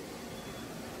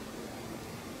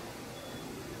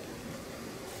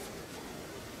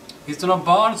 Finns det några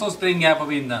barn som springer här på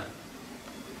vinden?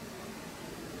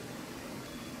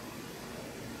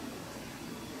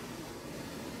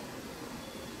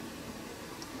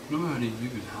 Nu hörde jag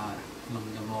ljud här. Eller om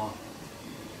det var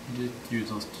ett ljud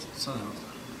som studsade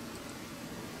någonstans.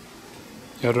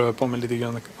 Jag rör på mig lite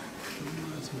grann. Det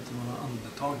som inte var några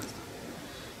andetag nästan.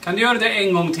 Kan du göra det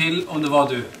en gång till om det var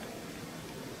du? Det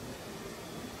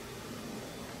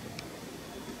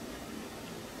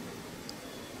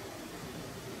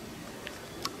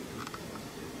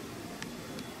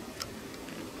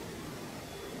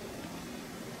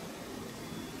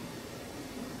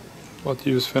var ett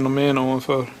ljusfenomen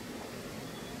ovanför.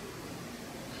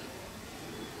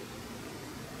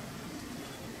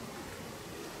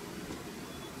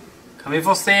 Kan vi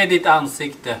få se ditt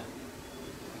ansikte?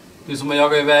 Du som har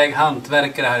jagat iväg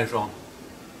hantverkare härifrån.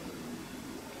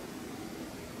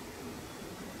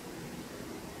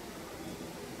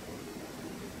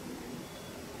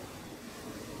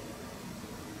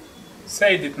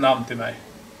 Säg ditt namn till mig.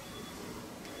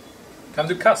 Kan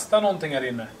du kasta någonting här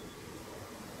inne?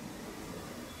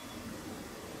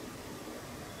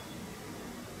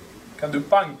 Kan du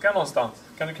banka någonstans?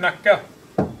 Kan du knacka?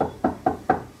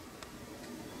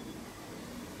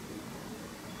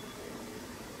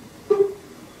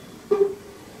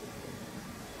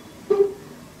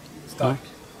 Stark.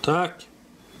 Tack.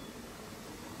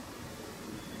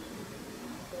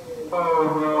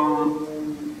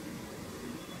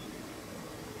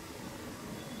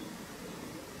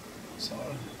 Sa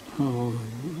den. Ja,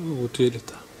 otydligt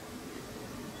där.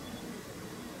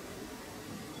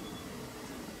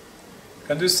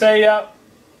 Kan du säga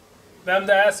vem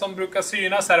det är som brukar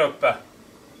synas här uppe?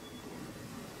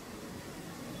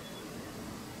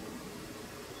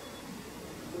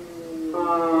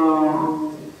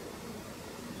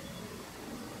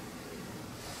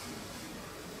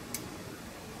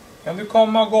 Kan du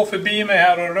komma och gå förbi mig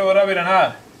här och röra vid den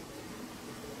här?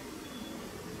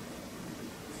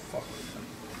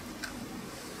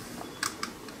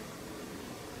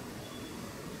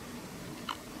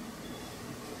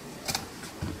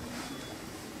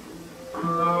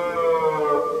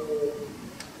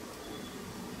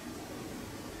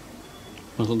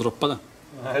 Någon som droppade?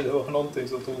 Nej, det var någonting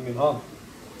som tog min hand.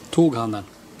 Tog han den?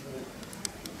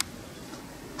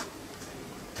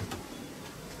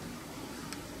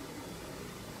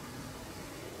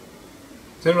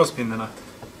 Ser du något spinnernät?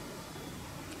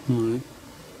 Nej.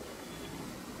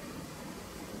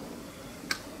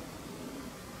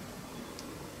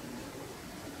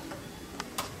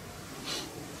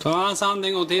 Ta hans hand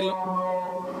en gång till.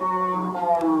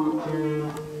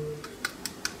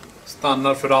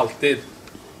 Stannar för alltid.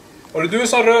 Och det är du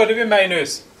som rörde vid mig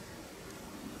nyss.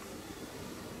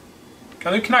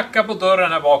 Kan du knacka på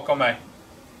dörren här bakom mig?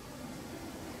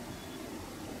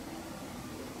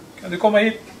 Kan du komma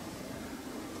hit?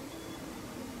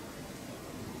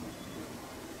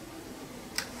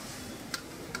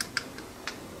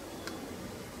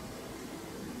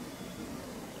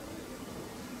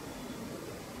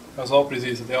 Jag sa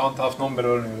precis att jag inte haft någon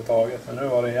beröring överhuvudtaget, men nu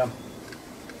var det igen.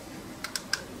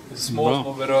 Det är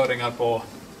små beröringar på.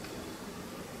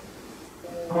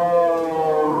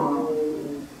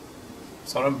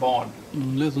 Så har en barn.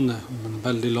 Lät som det, men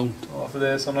väldigt långt. Ja, för det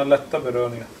är sådana lätta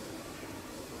beröringar.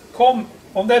 Kom,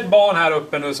 om det är ett barn här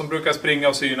uppe nu som brukar springa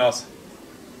och synas.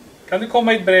 Kan du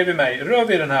komma hit bredvid mig? Rör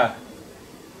vid den här.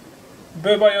 Du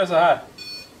behöver bara göra så här.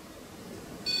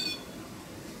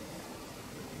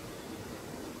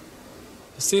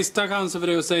 Sista chansen för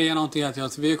dig att säga någonting till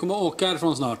oss. Vi kommer åka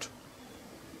härifrån snart.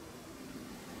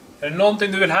 Är det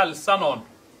någonting du vill hälsa någon?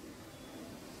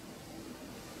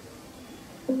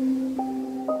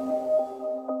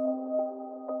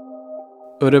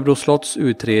 Örebro Slotts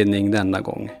utredning denna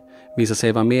gång visar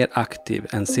sig vara mer aktiv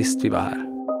än sist vi var här.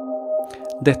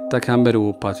 Detta kan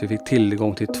bero på att vi fick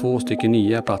tillgång till 2 stycken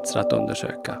nya platser att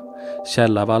undersöka.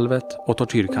 Källarvalvet och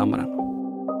tortyrkammaren.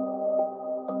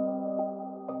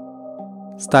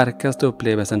 Starkaste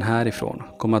upplevelsen härifrån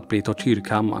kom att bli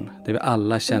tortyrkammaren, där vi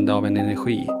alla kände av en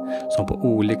energi som på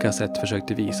olika sätt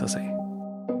försökte visa sig.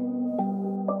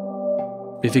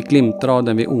 Vi fick glimtar av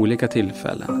den vid olika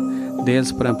tillfällen,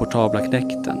 dels på den portabla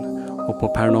knäkten och på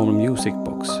paranormal music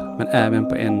box, men även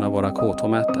på en av våra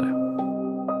K2-mätare.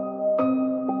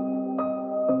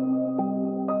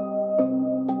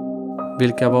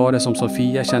 Vilka var det som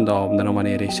Sofia kände av när de var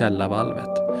nere i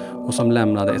källarvalvet och som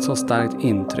lämnade ett så starkt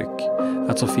intryck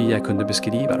att Sofia kunde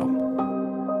beskriva dem?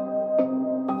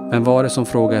 Vem var det som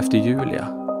frågade efter Julia?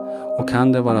 Och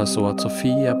kan det vara så att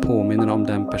Sofia påminner om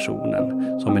den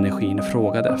personen som energin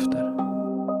frågade efter?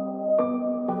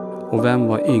 Och vem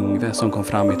var Yngve som kom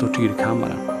fram i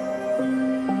tortyrkammaren?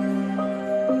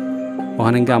 Var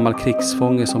han en gammal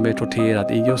krigsfånge som blev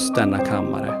torterad i just denna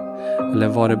kammare? Eller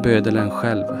var det bödelen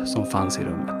själv som fanns i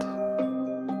rummet?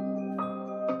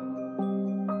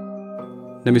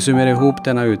 När vi summerar ihop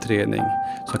denna utredning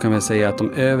så kan vi säga att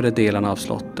de övre delarna av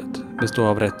slottet består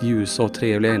av rätt ljusa och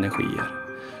trevliga energier.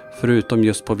 Förutom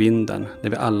just på vinden där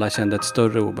vi alla kände ett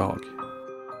större obehag.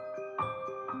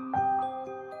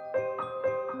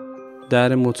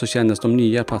 Däremot så kändes de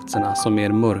nya platserna som mer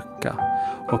mörka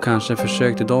och kanske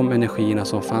försökte de energierna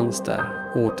som fanns där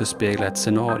återspegla ett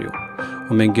scenario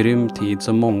om en grym tid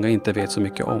som många inte vet så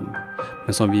mycket om,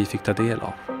 men som vi fick ta del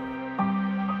av.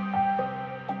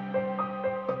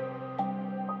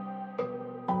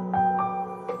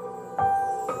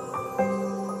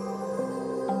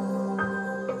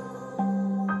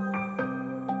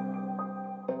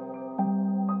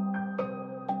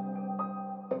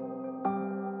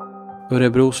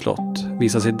 Örebro slott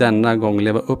visar sig denna gång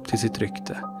leva upp till sitt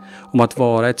rykte om att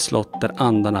vara ett slott där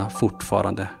andarna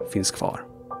fortfarande finns kvar.